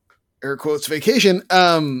air quotes vacation.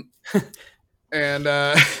 And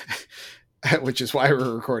which is why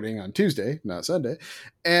we're recording on Tuesday, not Sunday.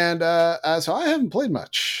 And so I haven't played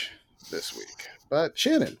much this week. But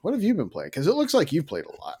Shannon, what have you been playing? Because it looks like you played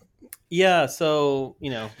a lot. Yeah, so,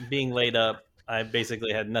 being laid up, I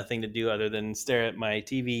basically had nothing to do other than stare at my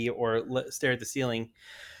TV or stare at the ceiling.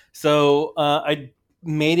 So I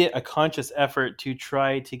made it a conscious effort to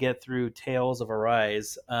try to get through Tales of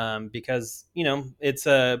Arise, because, it's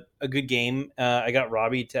a good game. I got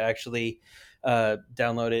Robbie to actually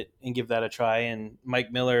download it and give that a try, and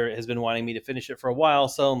Mike Miller has been wanting me to finish it for a while.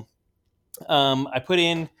 So I put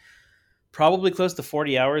in probably close to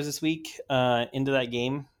 40 hours this week into that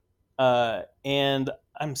game. And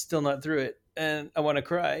I'm still not through it, and I want to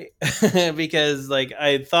cry because like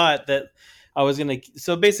I thought that I was going to.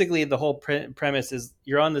 So basically the whole premise is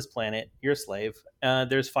you're on this planet, you're a slave.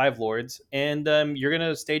 There's 5 lords, and you're going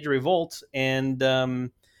to stage a revolt and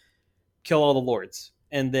kill all the lords,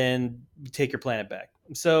 and then take your planet back.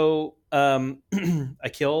 So I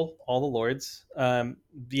kill all the lords.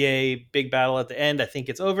 Yay, big battle at the end. I think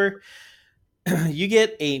it's over. You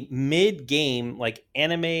get a mid-game like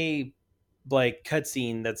anime like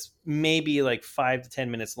cutscene that's maybe like 5 to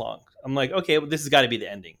 10 minutes long. I'm like, okay, well, this has got to be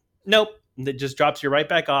the ending. Nope, it just drops you right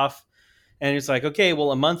back off, and it's like, okay,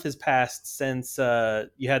 well, a month has passed since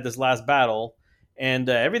you had this last battle, and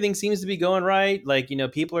everything seems to be going right. Like,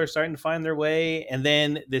 people are starting to find their way, and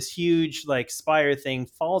then this huge like spire thing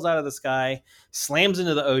falls out of the sky, slams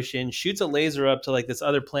into the ocean, shoots a laser up to like this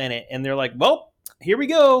other planet, and they're like, well, here we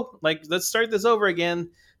go. Like, let's start this over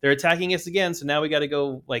again. They're attacking us again. So now we got to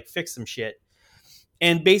go like fix some shit.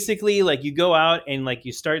 And basically like you go out and like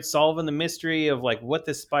you start solving the mystery of like what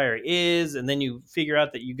this spire is. And then you figure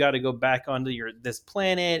out that you got to go back onto this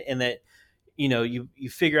planet, and that, you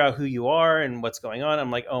figure out who you are and what's going on.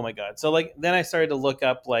 I'm like, oh my God. So like, then I started to look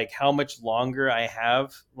up like how much longer I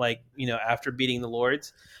have, like, after beating the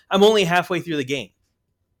lords. I'm only halfway through the game.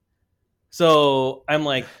 So I'm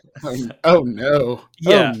like, oh no.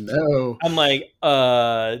 Yeah. Oh no. I'm like,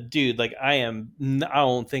 dude, like I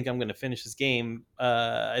don't think I'm going to finish this game.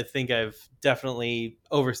 I think I've definitely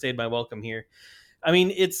overstayed my welcome here. I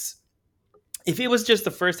mean, if it was just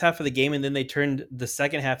the first half of the game and then they turned the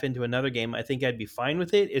second half into another game, I think I'd be fine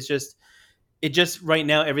with it. It just right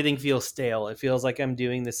now, everything feels stale. It feels like I'm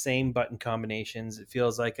doing the same button combinations. It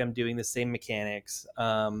feels like I'm doing the same mechanics.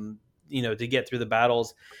 To get through the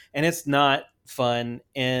battles, and it's not fun,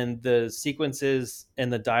 and the sequences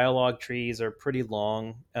and the dialogue trees are pretty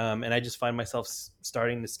long, and I just find myself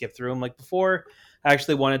starting to skip through them. Like before, I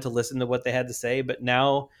actually wanted to listen to what they had to say, but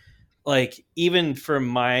now, like, even for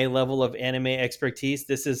my level of anime expertise,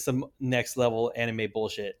 this is some next level anime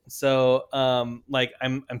bullshit. So like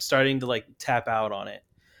I'm starting to like tap out on it.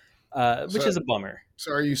 which is a bummer.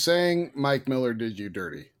 So are you saying Mike Miller did you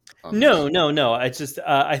dirty? No. It's just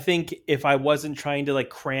I think if I wasn't trying to like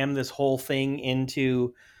cram this whole thing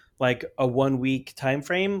into like a 1 week time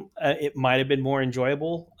frame, it might have been more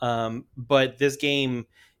enjoyable. But this game,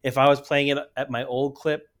 if I was playing it at my old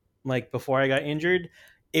clip, like before I got injured,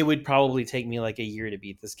 it would probably take me like a year to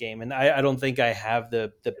beat this game, and I don't think I have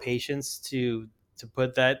the patience to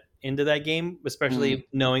put that into that game, especially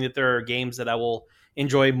knowing that there are games that I will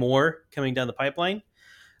enjoy more coming down the pipeline.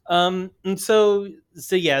 And so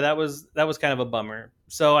yeah, that was kind of a bummer.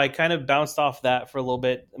 So I kind of bounced off that for a little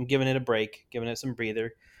bit. I'm giving it a break, giving it some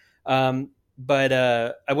breather. But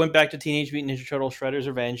I went back to Teenage Mutant Ninja Turtles Shredder's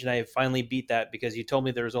Revenge, and I finally beat that because you told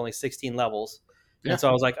me there was only 16 levels. Yeah. And so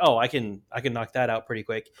I was like, oh, I can knock that out pretty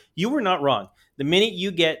quick. You were not wrong. The minute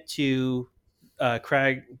you get to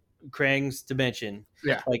Krang's dimension,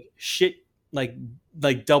 Yeah. like shit, like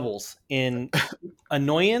doubles in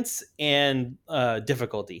annoyance and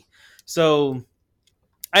difficulty. So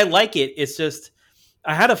I like it. It's just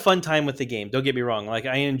I had a fun time with the game. Don't get me wrong. Like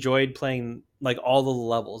I enjoyed playing like all the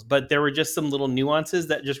levels, but there were just some little nuances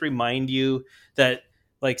that just remind you that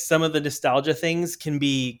like some of the nostalgia things can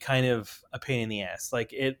be kind of a pain in the ass.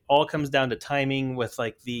 Like it all comes down to timing with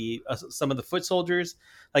like the some of the foot soldiers,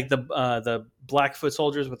 like the black foot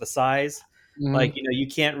soldiers with the size. Like, you know, you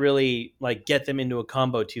can't really like get them into a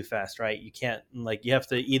combo too fast, right? You can't like you have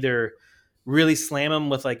to either really slam them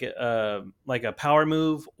with like a power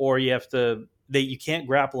move, or you can't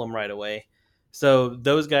grapple them right away. So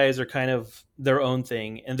those guys are kind of their own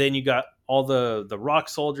thing. And then you got all the rock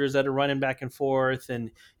soldiers that are running back and forth,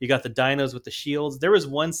 and you got the dinos with the shields. There was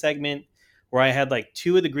one segment where I had like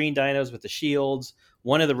 2 of the green dinos with the shields,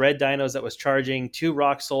 1 of the red dinos that was charging, 2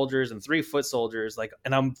 rock soldiers, and 3 foot soldiers. Like,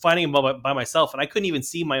 and I'm fighting them by myself, and I couldn't even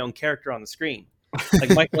see my own character on the screen. Like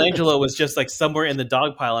Michelangelo was just like somewhere in the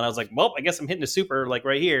dog pile, and I was like, well, I guess I'm hitting a super like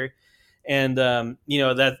right here. And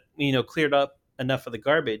that cleared up enough of the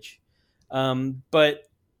garbage. But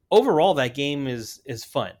overall, that game is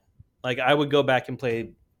fun. Like I would go back and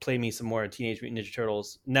play me some more Teenage Mutant Ninja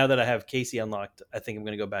Turtles. Now that I have Casey unlocked, I think I'm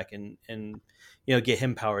going to go back and get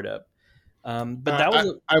him powered up. But that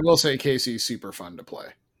was I will say Casey's super fun to play.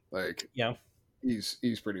 Like yeah, he's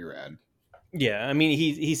pretty rad. Yeah, I mean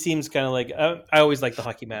he seems kind of like I always like the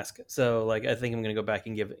hockey mask, so like I think I'm going to go back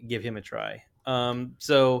and give him a try.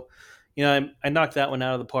 So I knocked that one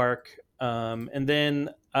out of the park. And then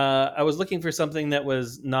I was looking for something that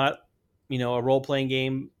was not, a role-playing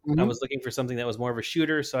game. I was looking for something that was more of a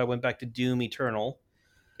shooter, so I went back to Doom Eternal.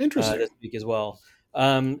 Interesting. This week as well.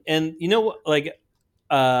 And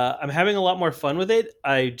I'm having a lot more fun with it.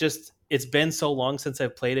 It's been so long since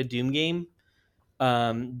I've played a Doom game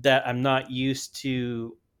that I'm not used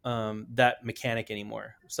to that mechanic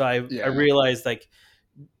anymore. So I realized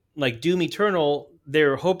like Doom Eternal,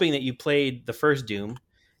 they're hoping that you played the first Doom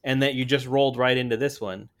and that you just rolled right into this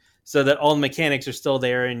one, so that all the mechanics are still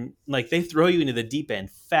there, and like they throw you into the deep end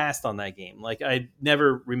fast on that game. Like I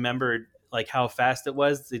never remembered like how fast it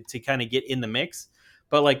was to kind of get in the mix,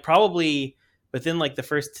 but like probably within like the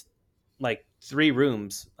first like 3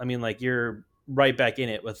 rooms, I mean like you're right back in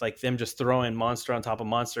it with like them just throwing monster on top of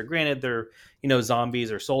monster. Granted, they're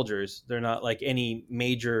zombies or soldiers. They're not like any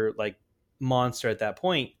major like monster at that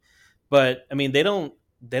point, but I mean they don't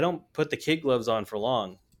put the kid gloves on for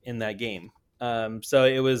long in that game. So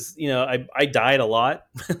it was, I died a lot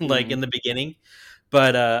like in the beginning,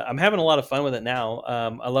 but I'm having a lot of fun with it now.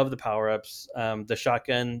 I love the power-ups, the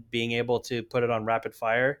shotgun, being able to put it on rapid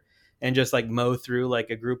fire and just like mow through like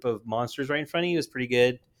a group of monsters right in front of you is pretty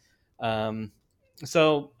good.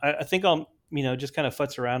 So I think I'll, just kind of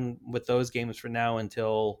futz around with those games for now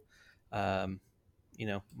until, my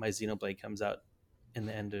Xenoblade comes out in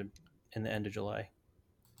the end of July.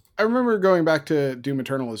 I remember going back to Doom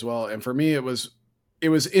Eternal as well, and for me it was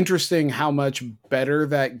interesting how much better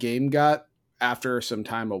that game got after some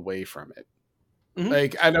time away from it.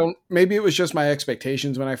 Like maybe it was just my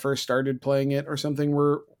expectations when I first started playing it or something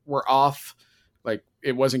were off. Like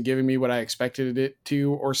it wasn't giving me what I expected it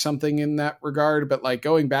to or something in that regard, but like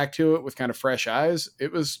going back to it with kind of fresh eyes,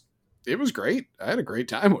 it was great. I had a great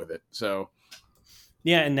time with it. So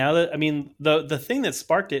yeah, and now that the thing that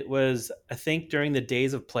sparked it was I think during the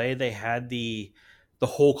days of play they had the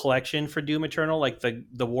whole collection for Doom Eternal, like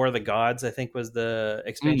the War of the Gods, I think was the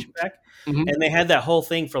expansion pack, and they had that whole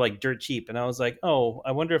thing for like dirt cheap, and I was like, oh,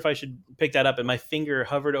 I wonder if I should pick that up, and my finger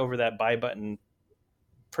hovered over that buy button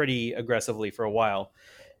pretty aggressively for a while,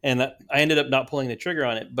 and I ended up not pulling the trigger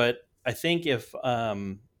on it. But I think if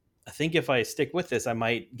I stick with this, I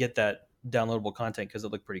might get that downloadable content because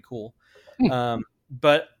it looked pretty cool.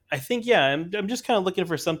 But I think, yeah, I'm just kind of looking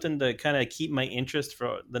for something to kind of keep my interest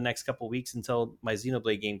for the next couple weeks until my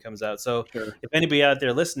Xenoblade game comes out. So Sure. if anybody out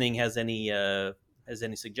there listening has any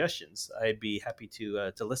suggestions, I'd be happy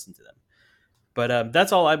to listen to them. But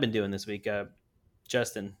that's all I've been doing this week.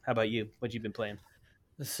 Justin, how about you? What you been playing?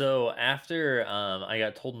 So after I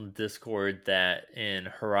got told in Discord that in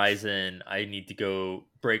Horizon I need to go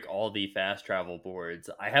break all the fast travel boards.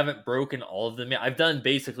 I haven't broken all of them yet. I've done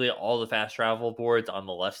basically all the fast travel boards on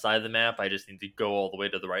the left side of the map. I just need to go all the way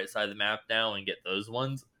to the right side of the map now and get those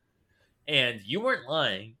ones. And you weren't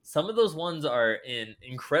lying. Some of those ones are in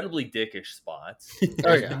incredibly dickish spots.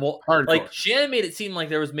 Oh yeah, hardcore. Like Shannon made it seem like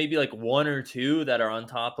there was maybe like one or two that are on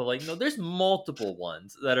top of like no, there's multiple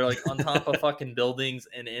ones that are like on top of fucking buildings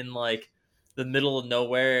and in like the middle of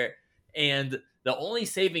nowhere. And the only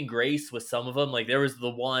saving grace with some of them, like there was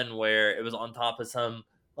the one where it was on top of some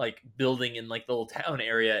like building in like the little town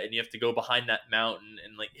area, and you have to go behind that mountain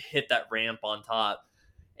and like hit that ramp on top.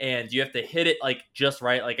 And you have to hit it like just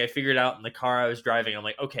right. Like I figured out in the car I was driving, I'm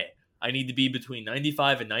like, okay, I need to be between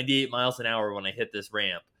 95 and 98 miles an hour when I hit this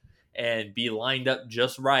ramp and be lined up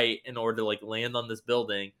just right in order to like land on this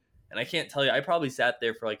building. And I can't tell you, I probably sat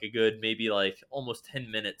there for like a good maybe like almost 10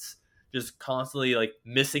 minutes just constantly like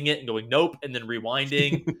missing it and going nope, and then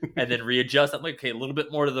rewinding and then readjust. I'm like, okay, a little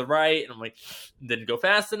bit more to the right, and I'm like, didn't go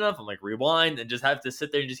fast enough. I'm like, rewind, and just have to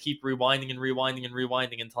sit there and just keep rewinding and rewinding and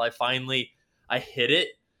rewinding until I hit it.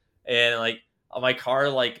 And like my car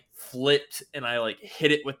like flipped and I like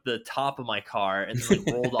hit it with the top of my car and then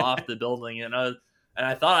like rolled off the building, and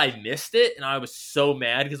I thought I missed it, and I was so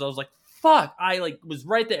mad because I was like, fuck, I like was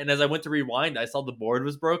right there. And as I went to rewind, I saw the board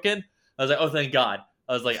was broken. I was like, oh, thank God.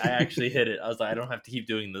 I was like, I actually hit it. I was like, I don't have to keep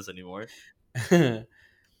doing this anymore. So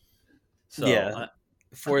yeah,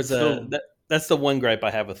 Forza. That's the one gripe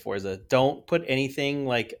I have with Forza. Don't put anything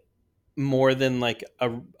like more than like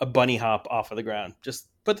a bunny hop off of the ground. Just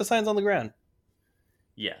put the signs on the ground.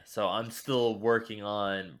 Yeah, so I'm still working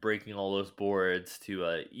on breaking all those boards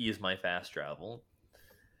to ease my fast travel.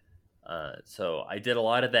 So I did a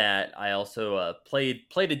lot of that. I also played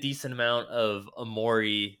a decent amount of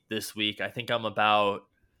Omori this week. I think I'm about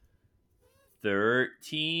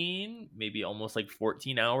 13, maybe almost like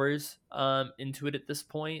 14 hours into it at this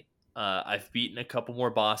point. I've beaten a couple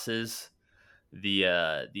more bosses.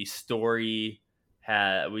 The story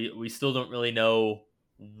we still don't really know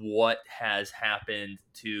what has happened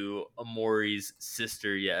to Omori's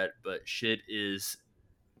sister yet, but shit is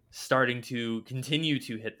starting to continue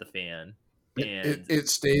to hit the fan. And it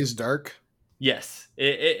stays dark. Yes,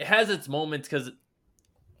 it has its moments because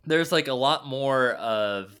there's like a lot more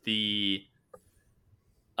of the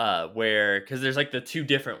where, because there's like the two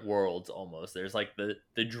different worlds almost. There's like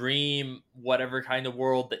the dream whatever kind of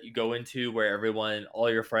world that you go into where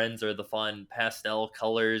all your friends are the fun pastel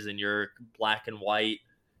colors and you're black and white,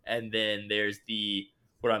 and then there's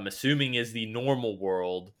what I'm assuming is the normal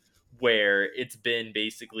world where it's been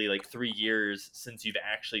basically like 3 years since you've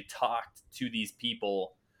actually talked to these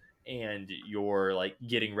people, and you're like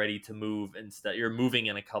getting ready to move and stuff. You're moving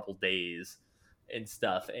in a couple days and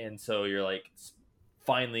stuff, and so you're like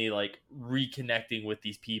finally like reconnecting with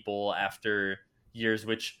these people after years,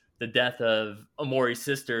 which the death of Omori's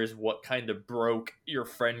sister is what kind of broke your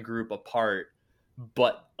friend group apart.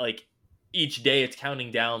 But like each day it's counting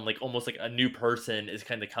down, like almost like a new person is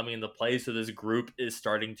kind of coming into play, so this group is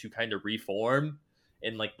starting to kind of reform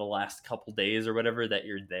in like the last couple days or whatever that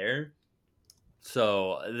you're there.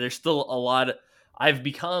 So there's still a lot I've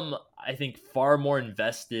become, I think, far more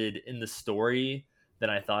invested in the story than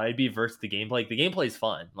I thought I'd be versus the gameplay. Like, the gameplay is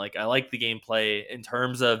fun. Like, I like the gameplay in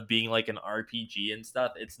terms of being like an RPG and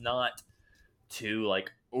stuff. It's not too like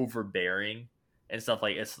overbearing and stuff.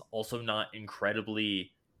 Like, it's also not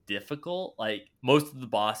incredibly difficult. Like, most of the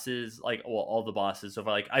bosses, like, well, all the bosses, so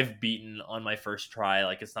far, like, I've beaten on my first try.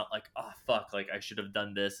 Like, it's not like, oh fuck, like I should have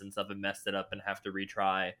done this and stuff and messed it up and have to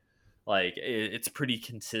retry. Like, it's pretty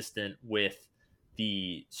consistent with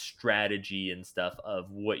the strategy and stuff of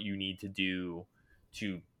what you need to do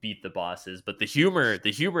to beat the bosses. But the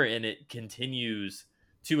humor in it continues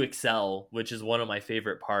to excel, which is one of my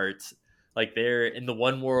favorite parts. Like, there in the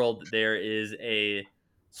one world, there is a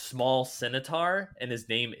small centaur, and his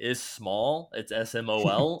name is Small. It's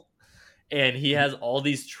SMOL. And he has all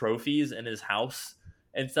these trophies in his house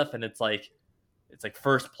and stuff, and it's like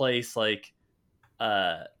first place, like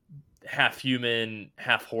half human,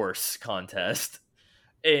 half horse contest.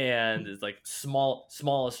 And it's like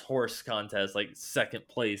smallest horse contest, like second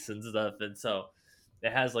place and stuff. And so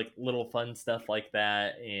it has like little fun stuff like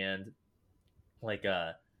that, and like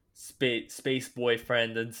space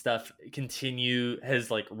boyfriend and stuff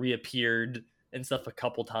has like reappeared and stuff a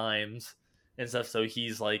couple times and stuff. So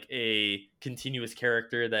he's like a continuous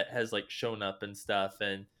character that has like shown up and stuff.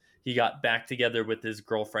 And he got back together with his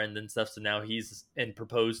girlfriend and stuff. So now he's and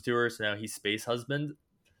proposed to her. So now he's space husband.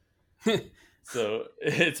 So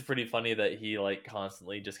it's pretty funny that he like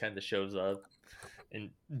constantly just kind of shows up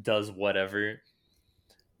and does whatever.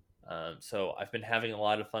 So I've been having a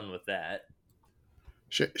lot of fun with that.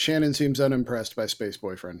 Shannon seems unimpressed by Space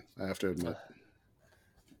Boyfriend, I have to admit.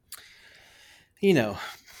 You know,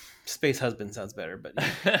 Space Husband sounds better, but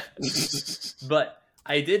But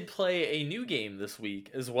I did play a new game this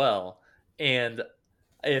week as well. And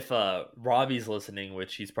if Robbie's listening,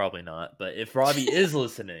 which he's probably not, but if Robbie is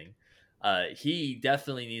listening, he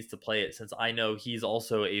definitely needs to play it, since I know he's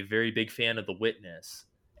also a very big fan of The Witness.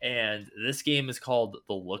 And this game is called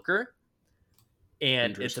The Looker.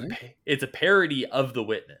 And it's a parody of The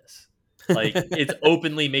Witness. Like, it's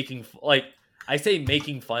openly making, like, I say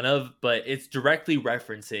making fun of, but it's directly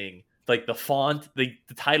referencing like the font, the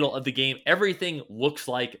title of the game. Everything looks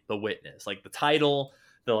like The Witness. Like the title,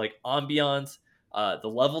 the like ambiance, the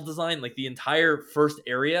level design, like the entire first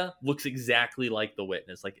area looks exactly like The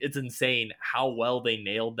Witness. Like, it's insane how well they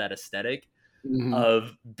nailed that aesthetic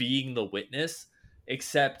of being The Witness.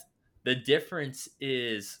 Except the difference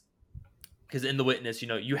is, because in The Witness, you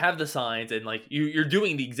know, you have the signs and like you're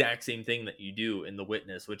doing the exact same thing that you do in The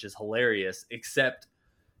Witness, which is hilarious. Except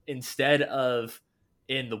instead of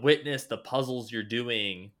in The Witness, the puzzles you're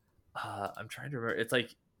doing, I'm trying to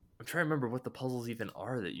remember what the puzzles even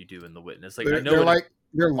are that you do in The Witness. Like,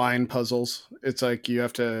 they're line puzzles. It's like you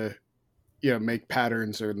have to, you know, make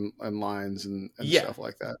patterns and lines and stuff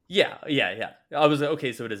like that. Yeah. I was like,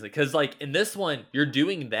 okay, so it is, because like in this one, you're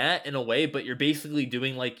doing that in a way, but you're basically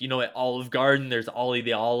doing like, you know, at Olive Garden, there's Ollie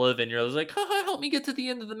the Olive, and you're like, help me get to the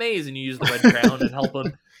end of the maze, and you use the red crown and help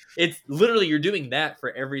him. It's literally, you're doing that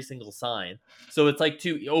for every single sign. So it's like,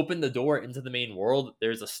 to open the door into the main world,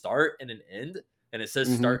 there's a start and an end, and it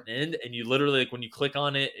says start and end, and you literally, like, when you click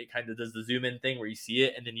on it, it kind of does the zoom in thing where you see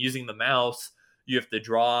it, and then using the mouse, you have to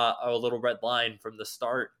draw a little red line from the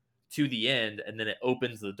start to the end, and then it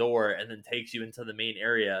opens the door and then takes you into the main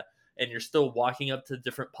area, and you're still walking up to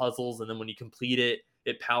different puzzles, and then when you complete it,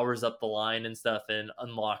 it powers up the line and stuff and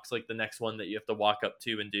unlocks like the next one that you have to walk up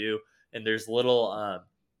to and do. And there's little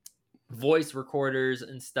voice recorders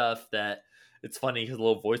and stuff that, it's funny because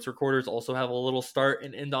little voice recorders also have a little start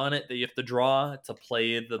and end on it that you have to draw to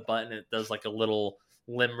play the button. It does like a little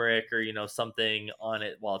limerick or, you know, something on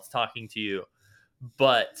it while it's talking to you.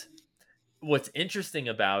 But what's interesting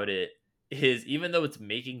about it is, even though it's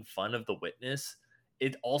making fun of The Witness,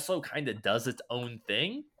 it also kind of does its own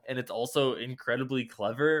thing, and it's also incredibly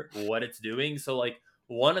clever what it's doing. So like,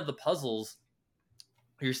 one of the puzzles,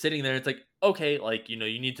 you're sitting there, it's like, okay, like, you know,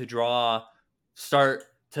 you need to draw start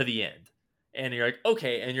to the end, and you're like,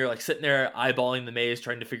 okay, and you're like sitting there eyeballing the maze,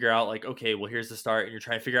 trying to figure out like, okay, well, here's the start, and you're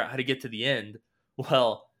trying to figure out how to get to the end.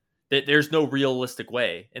 Well, there's no realistic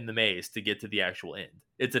way in the maze to get to the actual end.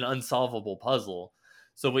 It's an unsolvable puzzle.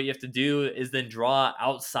 So what you have to do is then draw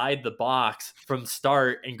outside the box from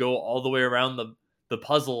start and go all the way around the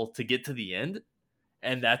puzzle to get to the end.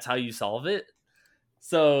 And that's how you solve it.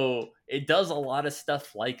 So it does a lot of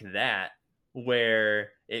stuff like that,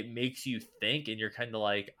 where it makes you think, and you're kind of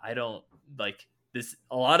like, I don't like this.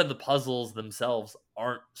 A lot of the puzzles themselves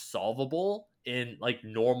aren't solvable in like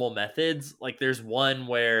normal methods. Like, there's one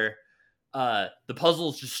where the puzzle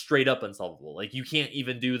is just straight up unsolvable. Like, you can't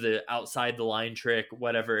even do the outside the line trick,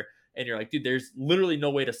 whatever. And you're like, dude, there's literally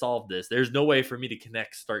no way to solve this. There's no way for me to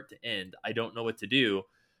connect start to end. I don't know what to do.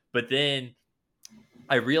 But then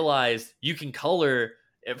I realized you can color,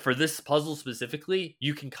 for this puzzle specifically,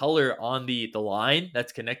 you can color on the line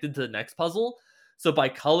that's connected to the next puzzle. So by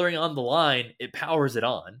coloring on the line, it powers it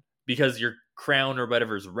on because your crown or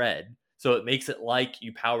whatever is red. So it makes it like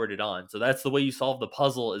you powered it on. So that's the way you solve the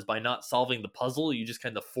puzzle, is by not solving the puzzle. You just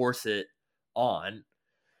kind of force it on,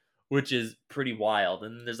 which is pretty wild.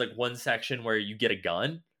 And then there's like one section where you get a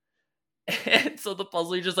gun. And so the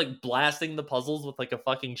puzzle, you're just like blasting the puzzles with like a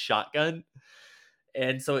fucking shotgun.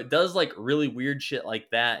 And so it does like really weird shit like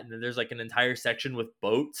that. And then there's like an entire section with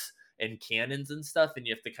boats and cannons and stuff. And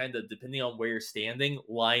you have to kind of, depending on where you're standing,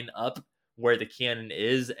 line up where the cannon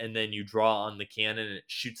is, and then you draw on the cannon and it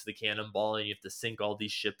shoots the cannonball, and you have to sink all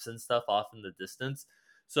these ships and stuff off in the distance.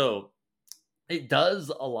 So it does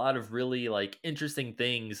a lot of really like interesting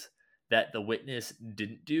things that The Witness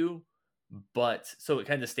didn't do, but so it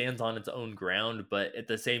kind of stands on its own ground, but at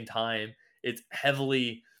the same time it's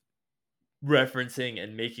heavily referencing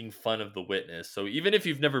and making fun of The Witness. So even if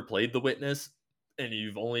you've never played The Witness and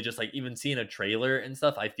you've only just like even seen a trailer and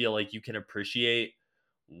stuff, I feel like you can appreciate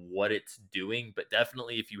what it's doing, but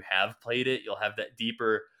definitely if you have played it, you'll have that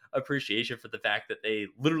deeper appreciation for the fact that they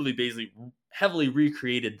literally basically heavily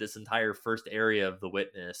recreated this entire first area of The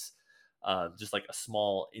Witness. Just like a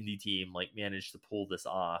small indie team like managed to pull this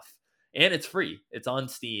off, and it's free. It's on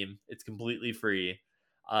Steam. It's completely free.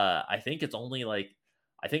 I think it's only like,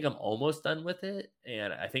 I think I'm almost done with it,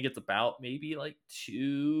 and I think it's about maybe like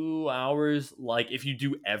 2 hours. Like if you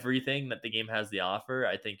do everything that the game has to offer,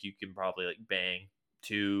 I think you can probably like bang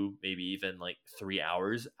 2, maybe even like 3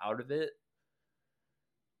 hours out of it.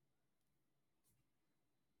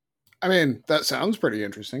 I mean, that sounds pretty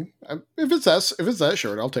interesting. If it's that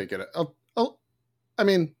short, I'll take it. I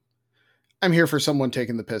mean, I'm here for someone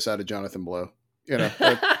taking the piss out of Jonathan Blow. You know,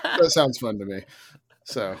 that sounds fun to me.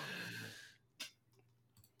 So,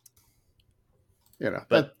 you know,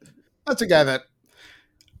 But that's a guy that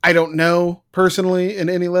I don't know personally in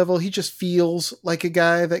any level. He just feels like a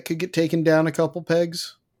guy that could get taken down a couple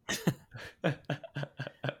pegs.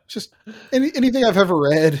 Just anything I've ever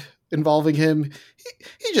read involving him,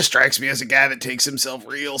 he just strikes me as a guy that takes himself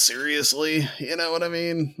real seriously. You know what I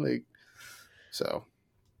mean? Like, so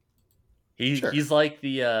sure. He's like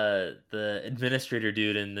the administrator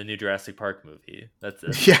dude in the new Jurassic Park movie. That's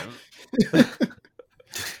it. Yeah.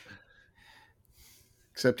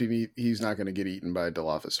 Except he's not going to get eaten by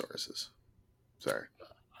Dilophosauruses. Sorry.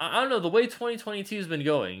 I don't know, the way 2022 has been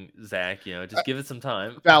going, Zach, you know, just give it some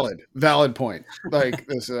time. Valid point. Like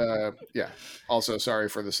this, yeah. Also, sorry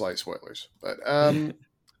for the slight spoilers. But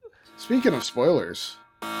speaking of spoilers,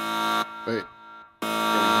 wait,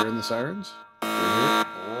 are we hearing the sirens?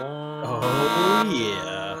 Oh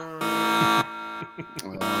yeah. All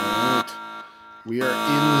right. We are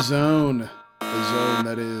in the zone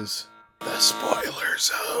that is the spoiler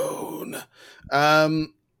zone.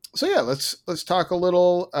 So yeah, let's talk a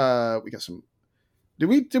little. We got some. Did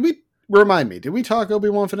we remind me? Did we talk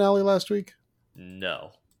Obi-Wan finale last week?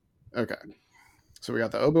 No. Okay. So we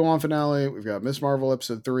got the Obi-Wan finale. We've got Miss Marvel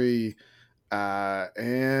episode 3,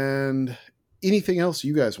 and anything else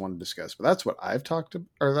you guys want to discuss? But that's what I've talked to,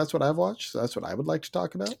 or that's what I've watched. So that's what I would like to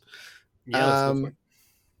talk about. Yeah, let's go for it.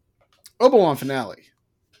 Obi-Wan finale.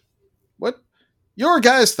 What your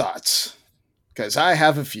guys' thoughts? Because I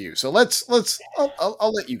have a few. So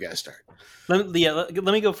I'll let you guys start. Let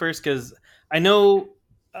me go first because I know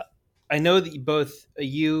that both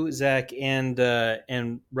you, Zach,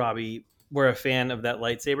 and Robbie were a fan of that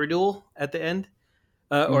lightsaber duel at the end,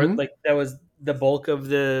 or like that was the bulk of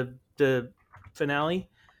the finale.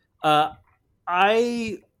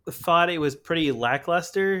 I thought it was pretty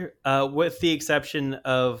lackluster, with the exception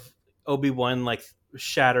of Obi-Wan like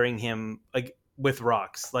shattering him like with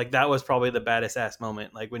rocks. Like that was probably the baddest ass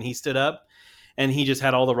moment. Like when he stood up and he just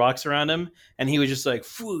had all the rocks around him and he was just like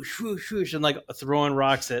whoosh, whoosh, whoosh, and like throwing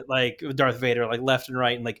rocks at like Darth Vader, like left and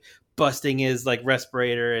right, and like busting his like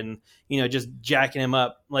respirator and, you know, just jacking him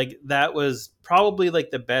up. Like that was probably like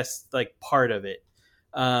the best like part of it.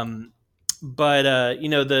 But you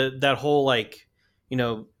know, that whole like, you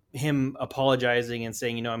know, him apologizing and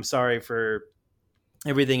saying, you know, I'm sorry for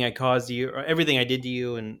everything I caused you, or everything I did to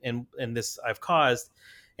you, and this I've caused,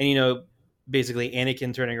 and you know, basically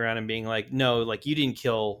Anakin turning around and being like, no, like you didn't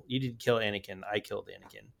kill Anakin, I killed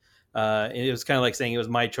Anakin. And it was kind of like saying it was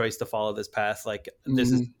my choice to follow this path. Like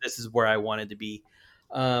this is where I wanted to be.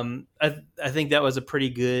 I think that was a pretty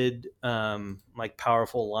good, like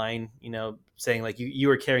powerful line, you know, saying like you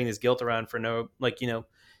were carrying this guilt around for no, like, you know,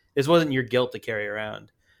 this wasn't your guilt to carry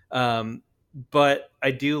around. But I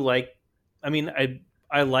do like, I mean,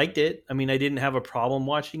 I liked it. I mean, I didn't have a problem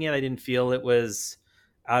watching it. I didn't feel it was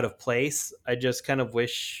out of place. I just kind of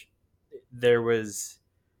wish there was,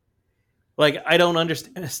 like, I don't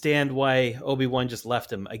understand why Obi-Wan just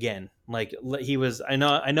left him again. Like he was, I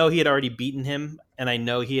know he had already beaten him, and I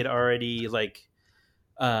know he had already like,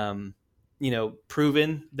 you know,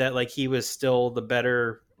 proven that like he was still the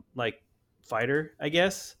better like fighter, I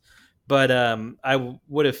guess. But I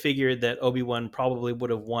would have figured that Obi-Wan probably would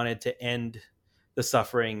have wanted to end the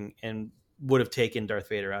suffering and would have taken Darth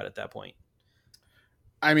Vader out at that point.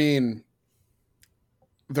 I mean,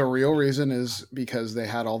 the real reason is because they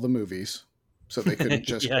had all the movies, so they couldn't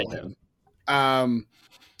just Yeah, kill him.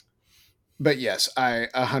 But yes, I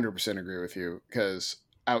 100% agree with you, because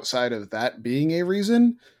outside of that being a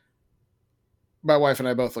reason, my wife and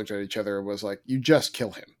I both looked at each other and was like, you just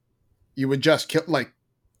kill him. You would just kill, like,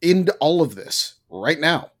 end all of this right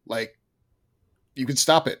now. Like, you could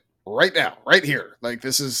stop it right now, right here. Like,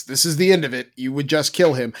 this is the end of it. You would just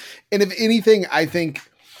kill him. And if anything, I think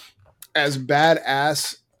as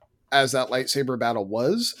badass as that lightsaber battle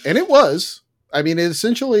was, and it was, I mean,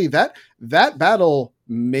 essentially that battle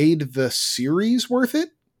made the series worth it.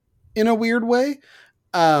 in a weird way.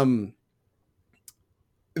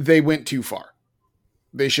 They went too far.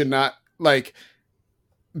 They should not, like,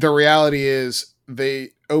 the reality is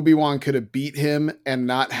Obi-Wan could have beat him and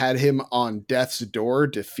not had him on death's door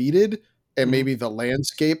defeated, and maybe the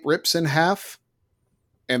landscape rips in half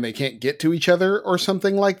and they can't get to each other or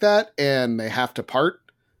something like that, and they have to part.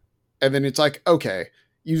 And then it's like, okay,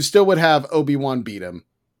 you still would have Obi-Wan beat him.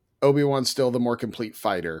 Obi-Wan's still the more complete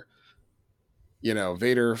fighter. You know,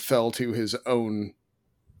 Vader fell to his own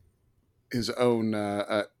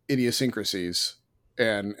idiosyncrasies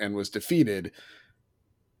and was defeated.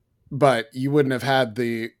 But you wouldn't have had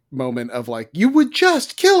the moment of like, you would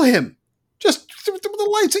just kill him. Just the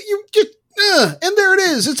lights that you just, and there it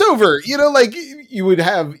is. It's over. You know, like you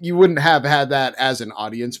wouldn't have had that as an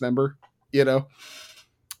audience member, you know?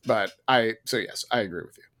 But yes, I agree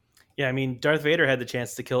with you. Yeah. I mean, Darth Vader had the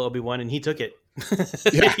chance to kill Obi-Wan and he took it,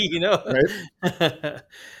 Yeah. you know? Right.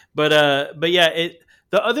 But yeah,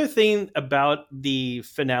 the other thing about the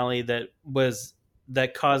finale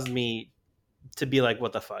that caused me to be like,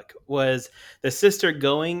 what the fuck, was the sister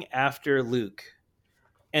going after Luke.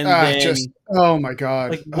 And then oh my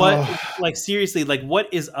God. Like what, like seriously, like what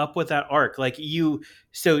is up with that arc? Like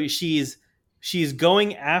so she's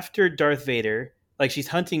going after Darth Vader. Like she's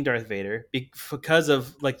hunting Darth Vader because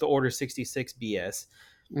of like the Order 66 BS.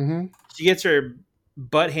 Mm-hmm. She gets her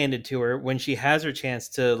butt handed to her when she has her chance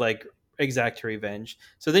to like exact her revenge.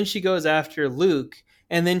 So then she goes after Luke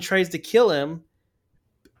and then tries to kill him.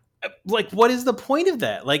 Like, what is the point of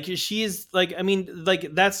that? Like, she's like, I mean, like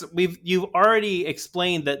you've already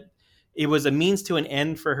explained that it was a means to an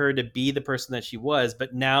end for her to be the person that she was.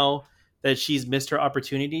 But now that she's missed her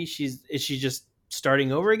opportunity, is she just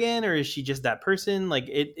starting over again, or is she just that person? Like,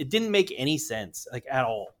 it didn't make any sense, like at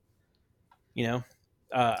all. You know,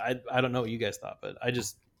 I don't know what you guys thought, but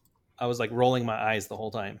I was like rolling my eyes the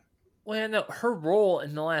whole time. Well, no, her role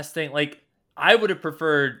in the last thing, like, I would have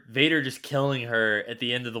preferred Vader just killing her at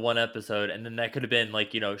the end of the one episode, and then that could have been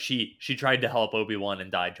like, you know, she tried to help Obi-Wan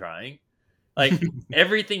and died trying. Like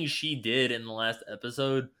everything she did in the last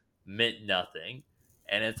episode meant nothing.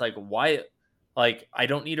 And it's like, why? Like, I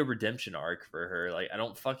don't need a redemption arc for her. Like, I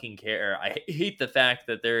don't fucking care. I hate the fact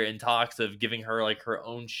that they're in talks of giving her like her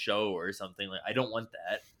own show or something. Like, I don't want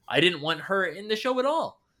that. I didn't want her in the show at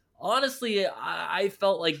all. Honestly, I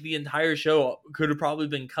felt like the entire show could have probably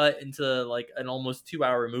been cut into like an almost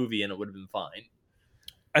 2-hour movie and it would have been fine.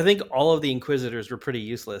 I think all of the Inquisitors were pretty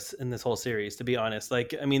useless in this whole series, to be honest.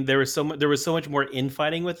 Like, I mean, there was so much more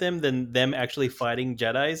infighting with them than them actually fighting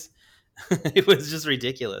Jedis. It was just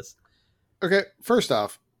ridiculous. Okay, first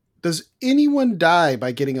off, does anyone die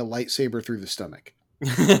by getting a lightsaber through the stomach?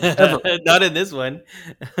 Not in this one.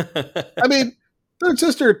 I mean, third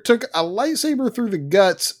sister took a lightsaber through the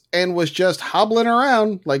guts and was just hobbling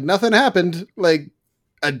around like nothing happened like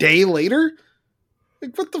a day later.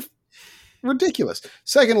 Like, what the ridiculous.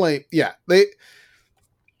 Secondly, yeah,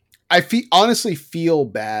 honestly feel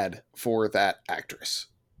bad for that actress.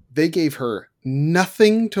 They gave her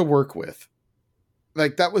nothing to work with.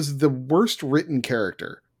 Like, that was the worst written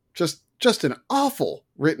character. Just an awful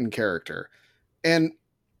written character. And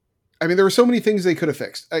I mean, there were so many things they could have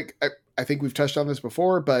fixed. I think we've touched on this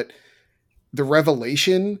before, but the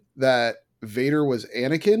revelation that Vader was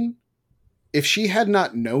Anakin, if she had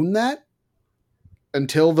not known that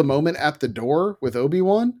until the moment at the door with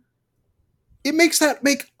Obi-Wan, it makes that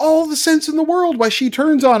make all the sense in the world why she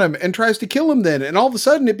turns on him and tries to kill him then. And all of a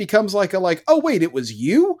sudden it becomes like, oh wait, it was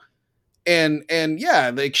you? And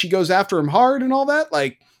yeah, like she goes after him hard and all that.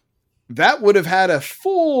 Like, that would have had a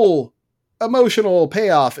full emotional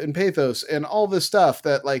payoff and pathos and all this stuff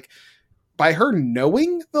that, like, by her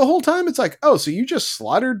knowing the whole time, it's like, oh, so you just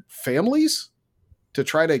slaughtered families to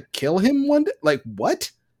try to kill him one day? Like,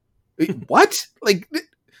 what? What? Like,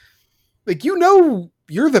 you know,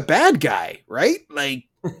 you're the bad guy, right? Like,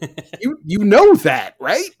 you know that,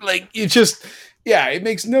 right? Like, it just, yeah, it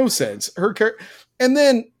makes no sense. And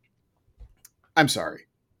then, I'm sorry,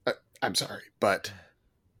 but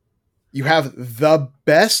you have the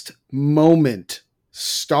best moment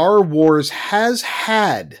Star Wars has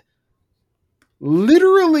had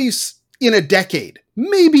literally in a decade,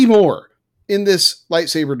 maybe more, in this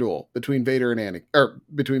lightsaber duel between Vader and Anakin, or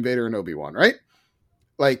between Vader and Obi-Wan, right?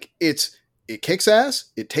 Like, it kicks ass,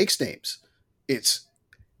 it takes names.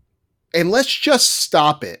 And let's just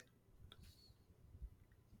stop it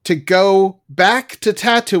to go back to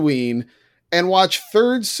Tatooine and watch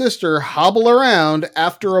third sister hobble around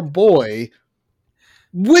after a boy,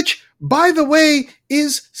 which, by the way,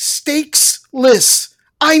 is stakesless.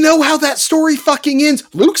 I know how that story fucking ends.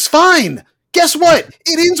 Luke's fine. Guess what?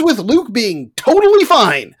 It ends with Luke being totally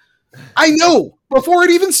fine. I know before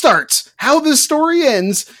it even starts how this story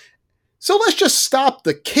ends. So let's just stop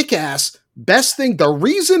the kick-ass best thing. The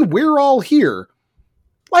reason we're all here,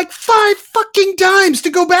 like 5 fucking times to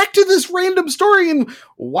go back to this random story and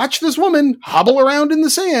watch this woman hobble around in the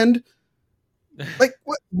sand. Like,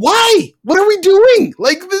 why? What are we doing?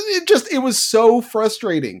 Like, it was so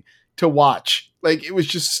frustrating to watch. Like, it was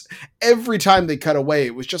just every time they cut away,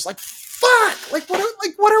 it was just like, fuck! Like,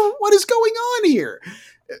 what is going on here?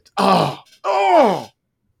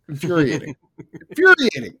 Infuriating.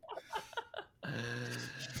 Infuriating.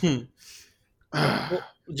 Well,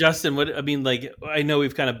 Justin, I know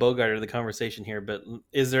we've kind of bogarted the conversation here, but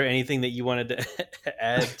is there anything that you wanted to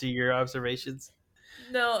add to your observations?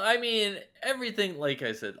 No, I mean, everything, like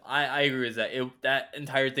I said, I agree with that. That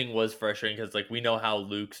entire thing was frustrating because, like, we know how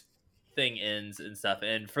Luke's thing ends and stuff.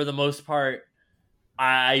 And for the most part,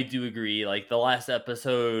 I do agree. Like, the last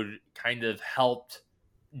episode kind of helped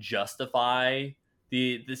justify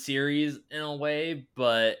the series in a way,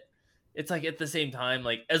 but it's like at the same time,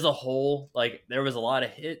 like, as a whole, like, there was a lot of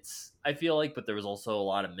hits, I feel like, but there was also a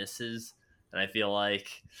lot of misses. And I feel like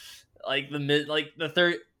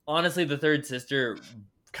the third sister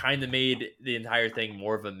kind of made the entire thing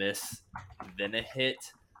more of a miss than a hit.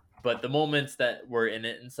 But the moments that were in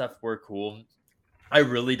it and stuff were cool. I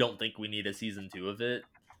really don't think we need a season 2 of it.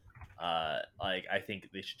 Like, I think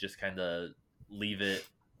they should just kind of leave it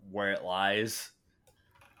where it lies.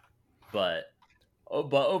 But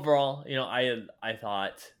overall, I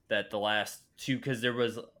thought that the last 2, because there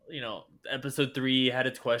was, episode 3 had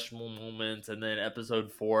its questionable moments, and then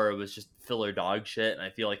episode 4 was just filler dog shit, and I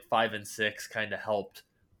feel like 5 and 6 kind of helped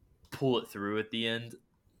pull it through at the end.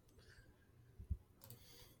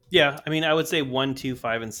 Yeah, I mean, I would say 1, 2,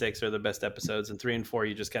 5, and 6 are the best episodes, and 3 and 4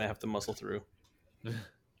 you just kind of have to muscle through.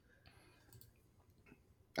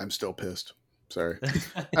 I'm still pissed. Sorry.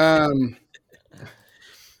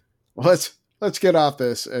 Well, let's get off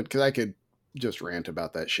this, because I could just rant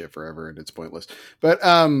about that shit forever and it's pointless. But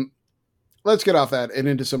let's get off that and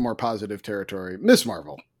into some more positive territory. Miss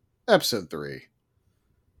Marvel, episode 3.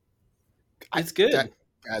 It's good.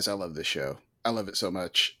 Guys, I love this show. I love it so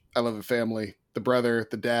much. I love the family, the brother,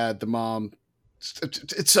 the dad, the mom.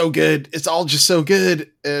 It's so good. It's all just so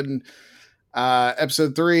good. And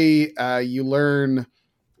episode 3, you learn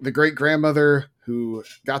the great grandmother who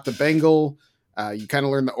got the bangle. You kind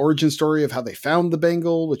of learn the origin story of how they found the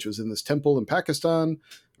bangle, which was in this temple in Pakistan,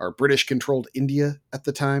 or British-controlled India at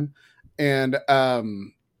the time. And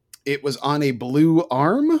it was on a blue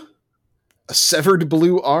arm, a severed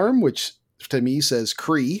blue arm, which to me says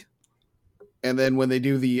Kree. And then when they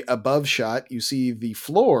do the above shot, you see the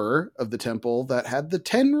floor of the temple that had the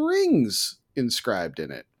 10 rings inscribed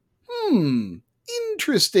in it.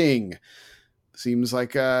 Interesting. Seems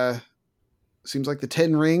like the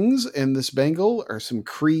 10 rings in this bangle are some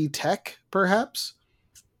Kree tech, perhaps,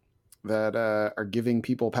 that are giving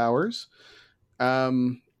people powers,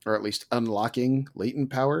 or at least unlocking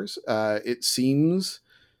latent powers. It seems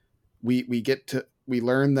we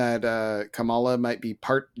learn that Kamala might be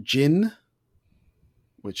part Jinn,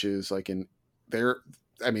 which is like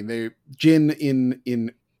Jinn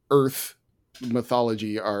in Earth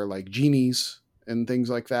mythology are like genies and things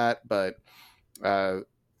like that, but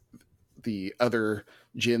the other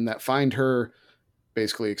Jinn that find her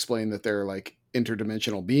basically explain that they're like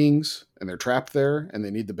interdimensional beings and they're trapped there and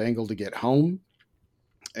they need the bangle to get home.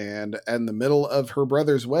 And in the middle of her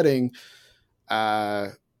brother's wedding,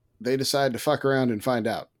 they decide to fuck around and find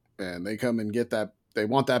out. And they come and get that. They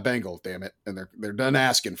want that bangle, damn it. And they're done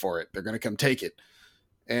asking for it. They're going to come take it.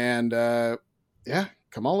 And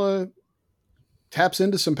Kamala taps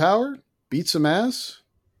into some power, beats some ass.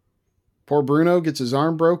 Poor Bruno gets his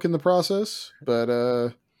arm broke in the process,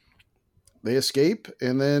 but they escape.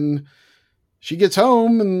 And then she gets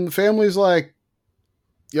home and the family's like,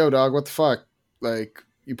 yo, dog, what the fuck? Like,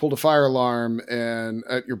 you pulled a fire alarm and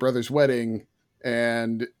at your brother's wedding,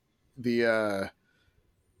 and those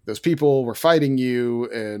people were fighting you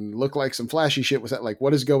and looked like some flashy shit. Was that like,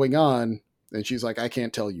 what is going on? And she's like, I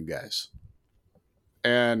can't tell you guys.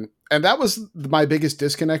 And that was my biggest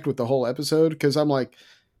disconnect with the whole episode, because I'm like,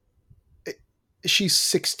 she's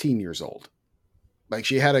 16 years old. Like,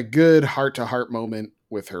 she had a good heart-to-heart moment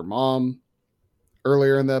with her mom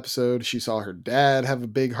earlier in the episode. She saw her dad have a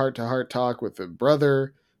big heart-to-heart talk with her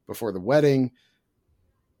brother before the wedding.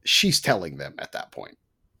 She's telling them at that point.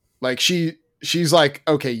 Like, she's like,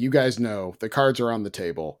 okay, you guys know the cards are on the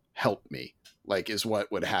table. Help me. Like, is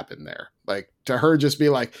what would happen there. Like, to her just be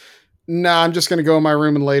like, nah, I'm just going to go in my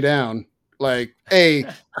room and lay down. Like,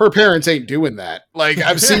 her parents ain't doing that. Like,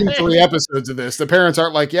 I've seen 3 episodes of this. The parents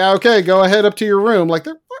aren't like, yeah, okay, go ahead up to your room. Like,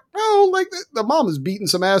 no, like the mom is beating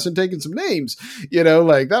some ass and taking some names,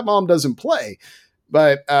 like that mom doesn't play.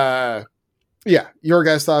 But yeah, your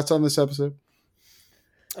guys' thoughts on this episode?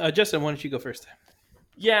 Justin, why don't you go first?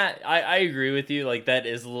 Yeah, I agree with you. Like, that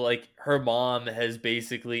is like, her mom has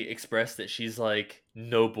basically expressed that she's like,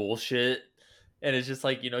 no bullshit. And it's just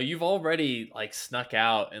like, you've already like snuck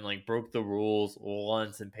out and like broke the rules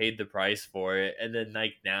once and paid the price for it. And then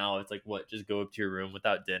like now it's like, what, just go up to your room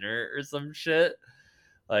without dinner or some shit?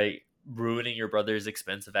 Like, ruining your brother's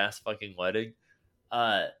expensive ass fucking wedding.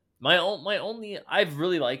 My only, I've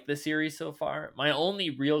really liked the series so far. My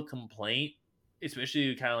only real complaint,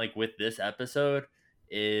 especially kind of like with this episode,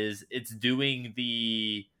 is it's doing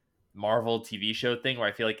the Marvel TV show thing where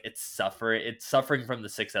I feel like it's suffering from the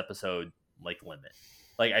 6 episode like limit.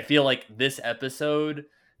 Like, I feel like this episode,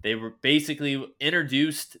 they were basically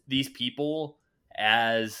introduced these people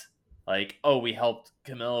as like, oh, we helped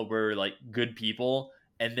Camilla, we're like good people,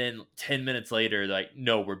 and then 10 minutes later, they're like,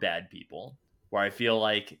 no, we're bad people. Where I feel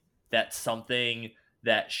like that's something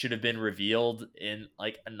that should have been revealed in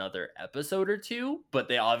like another episode or two, but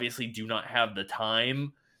they obviously do not have the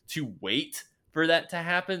time to wait for that to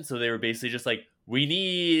happen. So they were basically just like,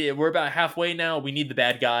 we're about halfway now. We need the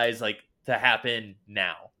bad guys like to happen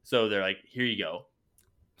now. So they're like, here you go.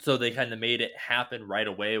 So they kind of made it happen right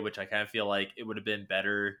away, which I kind of feel like it would have been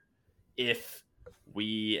better if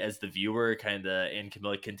we as the viewer kind of and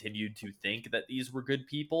Camilla continued to think that these were good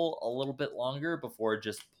people a little bit longer before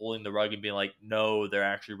just pulling the rug and being like, no, they're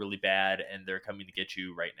actually really bad and they're coming to get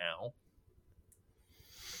you right now.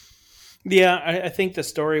 Yeah, I think the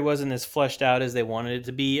story wasn't as fleshed out as they wanted it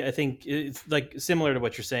to be. I think it's like similar to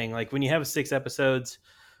what you're saying. Like, when you have 6 episodes,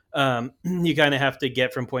 you kind of have to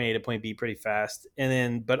get from point A to point B pretty fast. And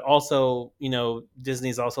then, but also,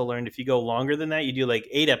 Disney's also learned if you go longer than that, you do like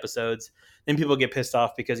 8 episodes, then people get pissed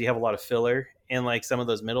off because you have a lot of filler and like some of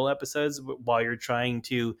those middle episodes while you're trying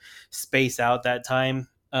to space out that time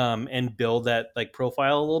and build that like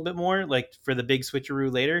profile a little bit more, like for the big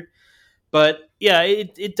switcheroo later. But yeah,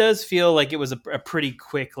 it does feel like it was a pretty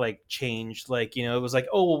quick like change. Like, it was like,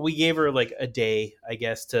 oh, well, we gave her like a day, I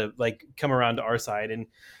guess, to like come around to our side, and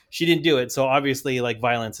she didn't do it. So obviously, like,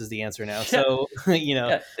 violence is the answer now. Yeah. So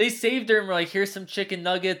yeah, they saved her and were like, here's some chicken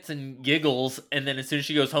nuggets and giggles, and then as soon as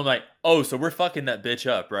she goes home, like, oh, so we're fucking that bitch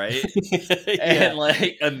up, right? Yeah. And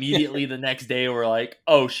like immediately the next day, we're like,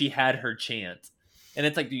 oh, she had her chance, and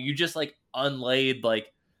it's like, you just like unlaid like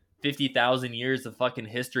 50,000 years of fucking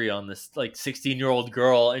history on this like 16-year-old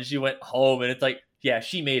girl, and she went home, and it's like, yeah,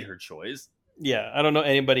 she made her choice. Yeah, I don't know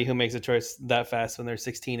anybody who makes a choice that fast when they're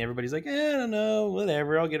 16. Everybody's like, I don't know,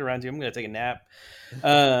 whatever, I'll get around to it. I'm gonna take a nap.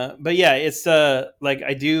 But yeah, it's like,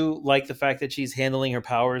 I do like the fact that she's handling her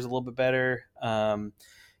powers a little bit better.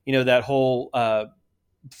 That whole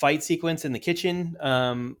fight sequence in the kitchen,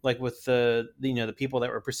 like with the people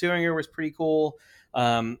that were pursuing her, was pretty cool.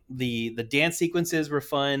 The dance sequences were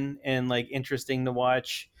fun and like interesting to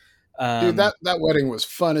watch. Dude, that wedding was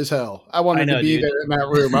fun as hell. I wanted to be there in that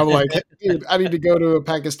room. I'm like, hey, dude, I need to go to a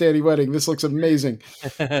Pakistani wedding. This looks amazing.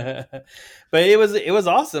 But it was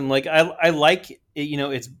awesome. Like, I like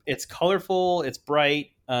it, it's colorful, it's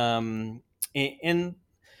bright, and I'm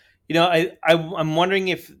wondering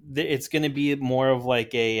if it's going to be more of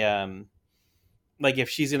like a like if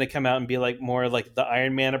she's going to come out and be like more like the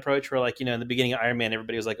Iron Man approach, where like, in the beginning of Iron Man,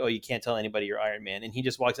 everybody was like, oh, you can't tell anybody you're Iron Man. And he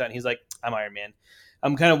just walks out and he's like, I'm Iron Man.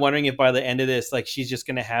 I'm kind of wondering if by the end of this, like, she's just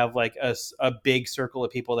going to have like a big circle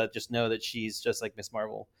of people that just know that she's just like Miss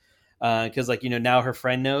Marvel. Cause like, now her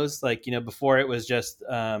friend knows, like, before it was just,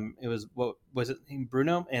 it was, what was it?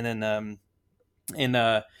 Bruno. And then,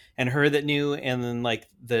 and her that knew, and then like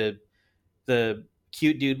the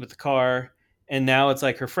cute dude with the car. And now it's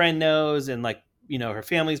like her friend knows, and like, her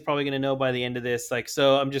family's probably going to know by the end of this. Like,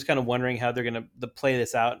 so I'm just kind of wondering how they're going to play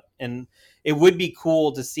this out. And it would be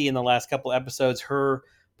cool to see in the last couple episodes, her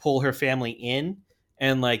pull her family in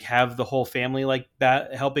and like have the whole family like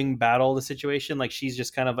helping battle the situation. Like, she's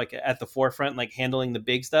just kind of like at the forefront, like handling the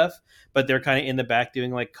big stuff, but they're kind of in the back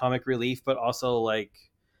doing like comic relief, but also like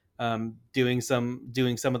doing some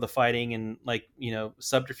of the fighting and like,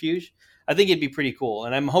 subterfuge. I think it'd be pretty cool.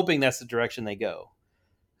 And I'm hoping that's the direction they go.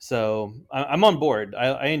 So I'm on board.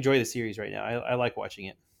 I enjoy the series right now. I like watching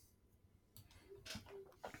it.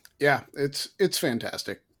 Yeah, it's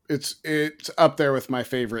fantastic. It's up there with my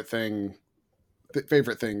favorite things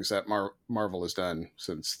that Marvel has done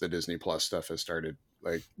since the Disney Plus stuff has started.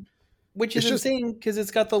 Like, which is insane because it's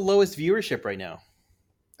got the lowest viewership right now.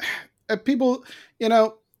 People, I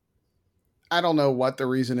don't know what the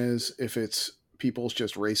reason is. If it's people's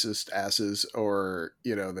just racist asses, or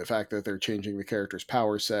the fact that they're changing the character's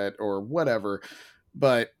power set or whatever,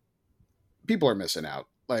 but people are missing out.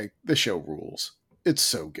 Like, the show rules. It's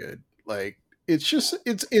so good. Like, it's just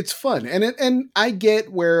it's fun, and I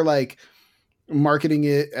get where like marketing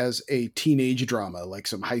it as a teenage drama, like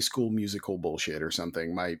some High School Musical bullshit or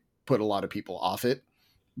something, might put a lot of people off it,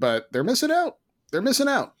 but they're missing out. They're missing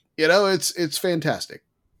out. You know, it's fantastic.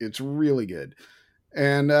 It's really good.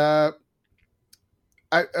 And a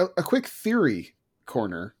quick theory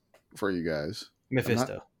corner for you guys.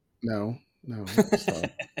 Mephisto. No.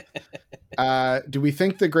 Stop. Do we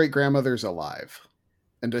think the great grandmother's alive?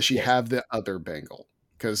 And does she have the other bangle?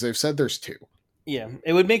 Because they've said there's two. Yeah,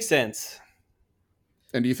 it would make sense.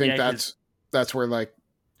 And do you think that's where, like,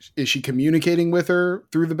 is she communicating with her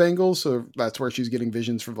through the bangles? So that's where she's getting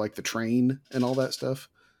visions from, like, the train and all that stuff?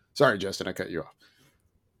 Sorry, Justin, I cut you off.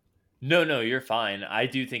 No, you're fine. I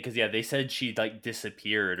do think, because, they said she, like,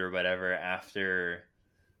 disappeared or whatever after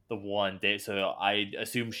the one day. So I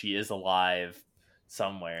assume she is alive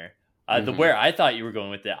somewhere. Where I thought you were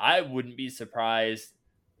going with it, I wouldn't be surprised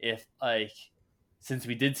if, like, since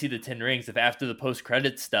we did see the 10 rings, if after the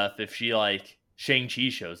post-credits stuff, if she, like, Shang-Chi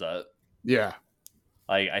shows up. Yeah.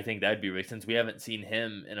 Like, I think that'd be right. Since we haven't seen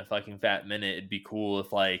him in a fucking fat minute, it'd be cool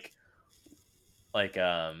if, like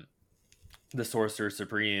the Sorcerer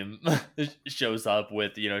Supreme shows up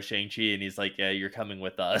with, Shang-Chi, and he's like, yeah, you're coming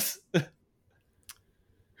with us.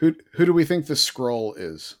 Who do we think the Skrull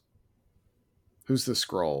is? Who's the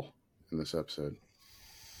Skrull in this episode?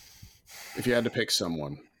 If you had to pick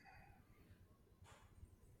someone.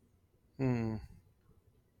 I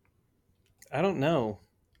don't know.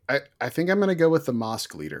 I think I'm going to go with the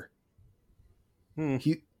Mosque leader.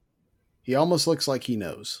 He almost looks like he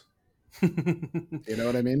knows. You know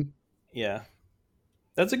what I mean? Yeah.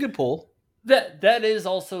 That's a good pull. That is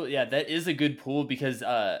also, that is a good pull because,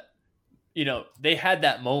 they had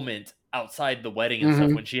that moment outside the wedding and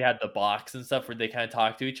stuff when she had the box and stuff where they kind of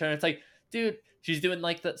talk to each other. It's like, dude, she's doing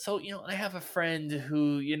like that. So, I have a friend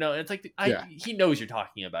who, it's like, he knows you're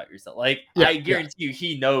talking about yourself. Like, I guarantee you,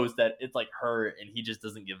 he knows that it's like her and he just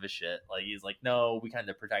doesn't give a shit. Like, he's like, no, we kind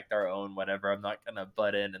of protect our own, whatever. I'm not going to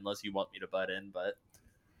butt in unless you want me to butt in. But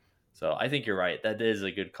so I think you're right. That is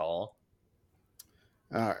a good call.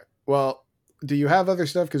 All right. Well, do you have other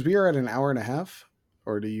stuff? Because we are at an hour and a half,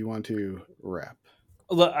 or do you want to wrap?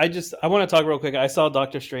 Look, I want to talk real quick. I saw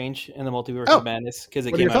Doctor Strange in the Multiverse of Madness because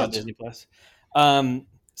it came out on Disney Plus.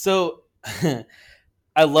 So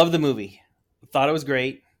I love the movie. Thought it was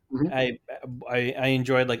great. I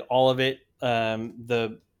enjoyed like all of it.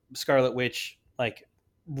 The Scarlet Witch like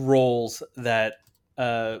rolls that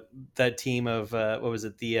team of what was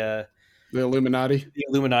it, the Illuminati? The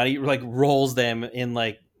Illuminati like rolls them in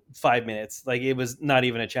like 5 minutes. Like, it was not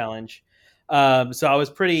even a challenge. So I was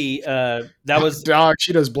pretty. That was dog.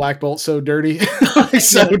 She does Black Bolt so dirty,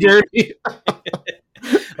 so dirty.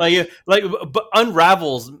 but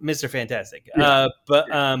unravels Mr. Fantastic.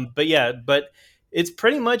 But it's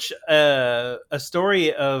pretty much a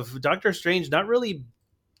story of Doctor Strange not really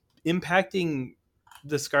impacting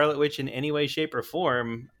the Scarlet Witch in any way, shape, or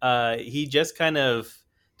form. He just kind of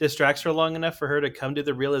distracts her long enough for her to come to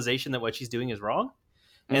the realization that what she's doing is wrong,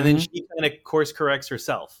 and then she kind of course corrects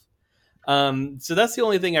herself. So that's the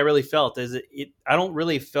only thing I really felt is I don't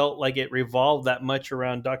really felt like it revolved that much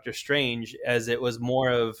around Doctor Strange as it was more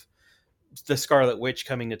of the Scarlet Witch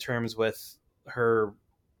coming to terms with her,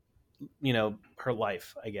 her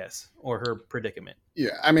life, I guess, or her predicament.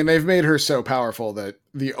 Yeah. I mean, they've made her so powerful that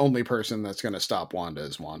the only person that's going to stop Wanda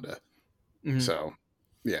is Wanda. So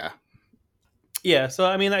yeah. Yeah. So,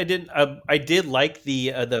 I mean, I did like the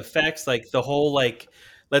effects, like the whole, like,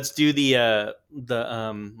 let's do the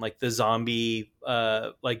zombie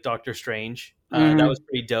like Doctor Strange. That was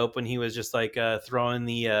pretty dope when he was just like throwing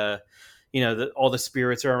the all the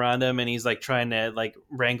spirits are around him and he's like trying to like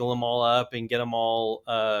wrangle them all up and get them all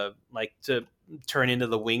like to turn into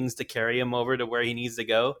the wings to carry him over to where he needs to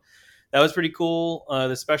go. That was pretty cool.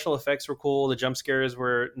 The special effects were cool. The jump scares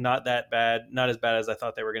were not that bad, not as bad as I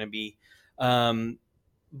thought they were going to be.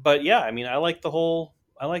 But yeah, I mean, I liked the whole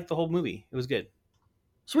movie. It was good.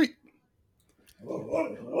 Sweet.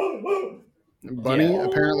 Bunny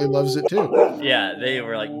apparently loves it too. Yeah, they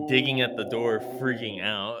were like digging at the door, freaking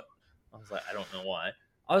out. I was like, I don't know why.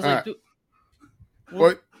 I was like, dude,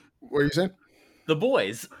 what are you saying? The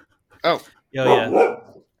boys. Oh, yeah.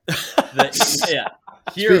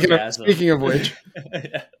 Speaking of which,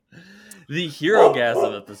 the Hero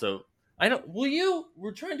Gasm episode. I know.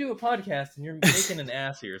 We're trying to do a podcast, and you're making an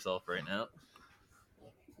ass of yourself right now.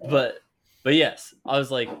 But yes, I was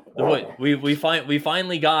like, the boy. We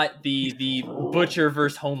finally got the Butcher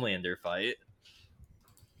versus Homelander fight.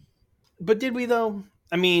 But did we though?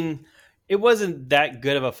 I mean, it wasn't that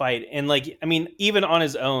good of a fight. And like, I mean, even on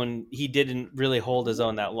his own, he didn't really hold his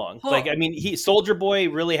own that long. Like, I mean, Soldier Boy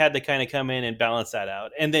really had to kind of come in and balance that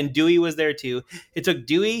out. And then Dewey was there too. It took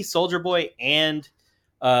Dewey, Soldier Boy, and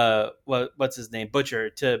what's his name,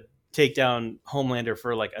 Butcher, to take down Homelander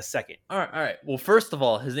for like a second. All right. Well, first of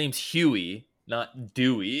all, his name's Huey, not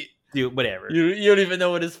Dewey. Dude, whatever. You don't even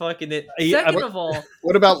know what his fucking name. Second of all,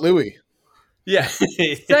 what about Louis? Yeah.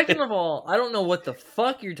 Second of all, I don't know what the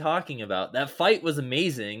fuck you're talking about. That fight was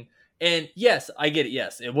amazing. And yes, I get it.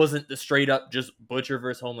 Yes, it wasn't the straight up just Butcher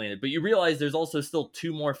versus Homelander, but you realize there's also still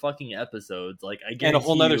 2 more fucking episodes. Like, I guarantee and a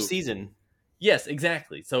whole nother season. Yes,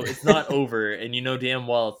 exactly. So it's not over, and you know damn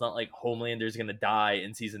well it's not like Homelander's gonna die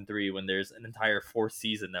in season 3 when there's an entire 4th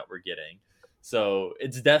season that we're getting. So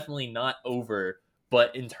it's definitely not over.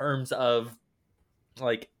 But in terms of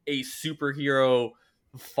like a superhero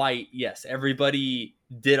fight, yes, everybody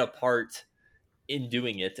did a part in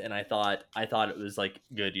doing it, and I thought it was like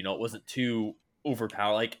good. You know, it wasn't too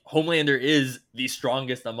overpowered. Like, Homelander is the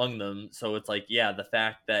strongest among them, so it's like, yeah, the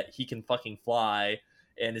fact that he can fucking fly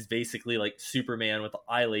and is basically like Superman with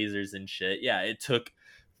eye lasers and shit. Yeah, it took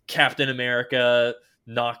Captain America,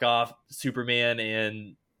 knockoff Superman,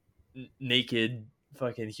 and naked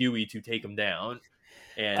fucking Huey to take him down,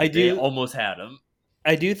 and they almost had him.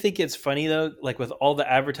 I do think it's funny though, like with all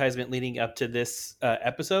the advertisement leading up to this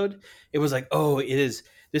episode, it was like, oh,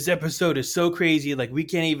 this episode is so crazy, like we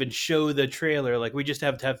can't even show the trailer, like we just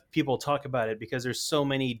have to have people talk about it because there's so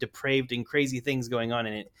many depraved and crazy things going on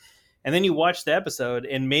in it. And then you watch the episode,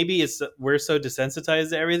 and maybe we're so desensitized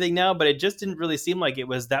to everything now, but it just didn't really seem like it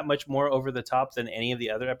was that much more over the top than any of the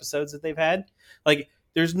other episodes that they've had. Like,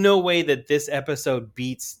 there's no way that this episode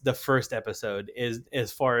beats the first episode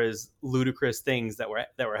as far as ludicrous things that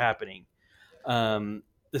were happening.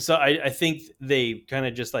 So I think they kind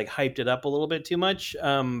of just like hyped it up a little bit too much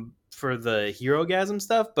for the Hero-gasm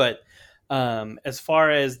stuff. But as far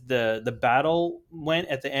as the battle went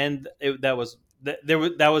at the end, that was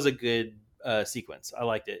a good sequence. I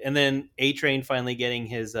liked it. And then A-Train finally getting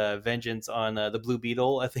his vengeance on the Blue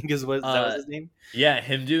Beetle, I think that was his name. Yeah,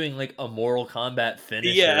 him doing like a Mortal Kombat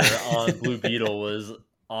finisher on Blue Beetle was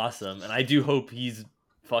awesome. And I do hope he's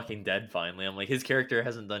fucking dead finally. I'm like, his character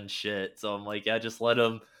hasn't done shit. So I'm like, yeah, just let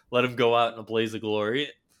him go out in a blaze of glory.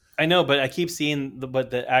 I know, but I keep seeing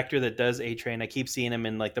the actor that does A-Train, I keep seeing him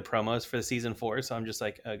in like the promos for season 4. So I'm just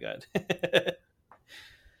like, oh god.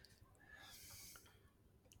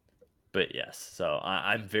 But yes, so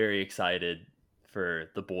I'm very excited for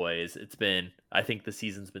the boys. I think the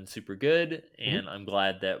season's been super good, and I'm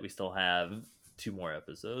glad that we still have 2 more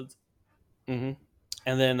episodes. Mm-hmm.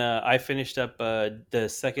 And then I finished up the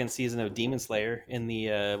second season of Demon Slayer in the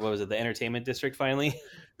the Entertainment District finally.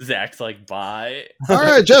 Zach's like, bye. All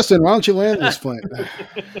right, Justin, why don't you land this plane?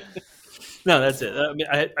 No, that's it. I mean,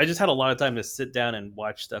 I just had a lot of time to sit down and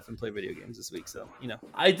watch stuff and play video games this week. So, you know.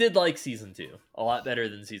 I did like season 2 a lot better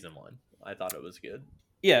than season 1. I thought it was good.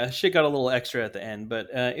 Yeah, shit got a little extra at the end, but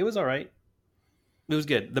it was all right. It was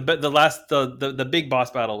good. The big boss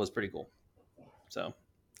battle was pretty cool. So,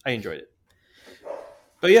 I enjoyed it.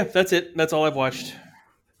 But yeah, that's it. That's all I've watched.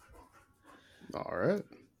 All right.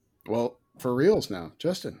 Well, for reals now,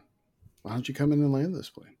 Justin, why don't you come in and land this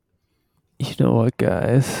plane? You know what,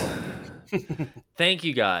 guys? Thank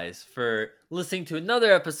you guys for listening to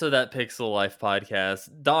another episode of That Pixel Life podcast,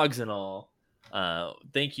 dogs and all.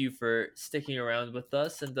 Thank you for sticking around with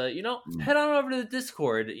us, and head on over to the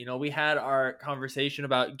Discord. We had our conversation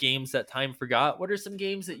about games that time forgot. What are some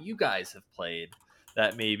games that you guys have played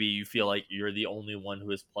that maybe you feel like you're the only one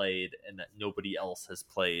who has played and that nobody else has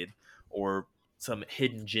played, or some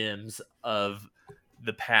hidden gems of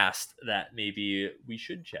the past that maybe we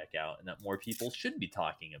should check out and that more people should be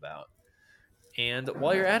talking about? And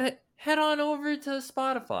while you're at it, head on over to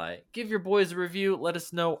Spotify. Give your boys a review. Let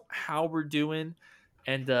us know how we're doing.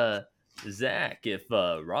 And Zach, if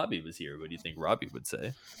Robbie was here, what do you think Robbie would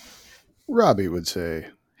say? Robbie would say,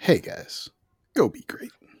 hey guys, go be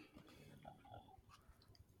great.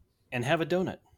 And have a donut.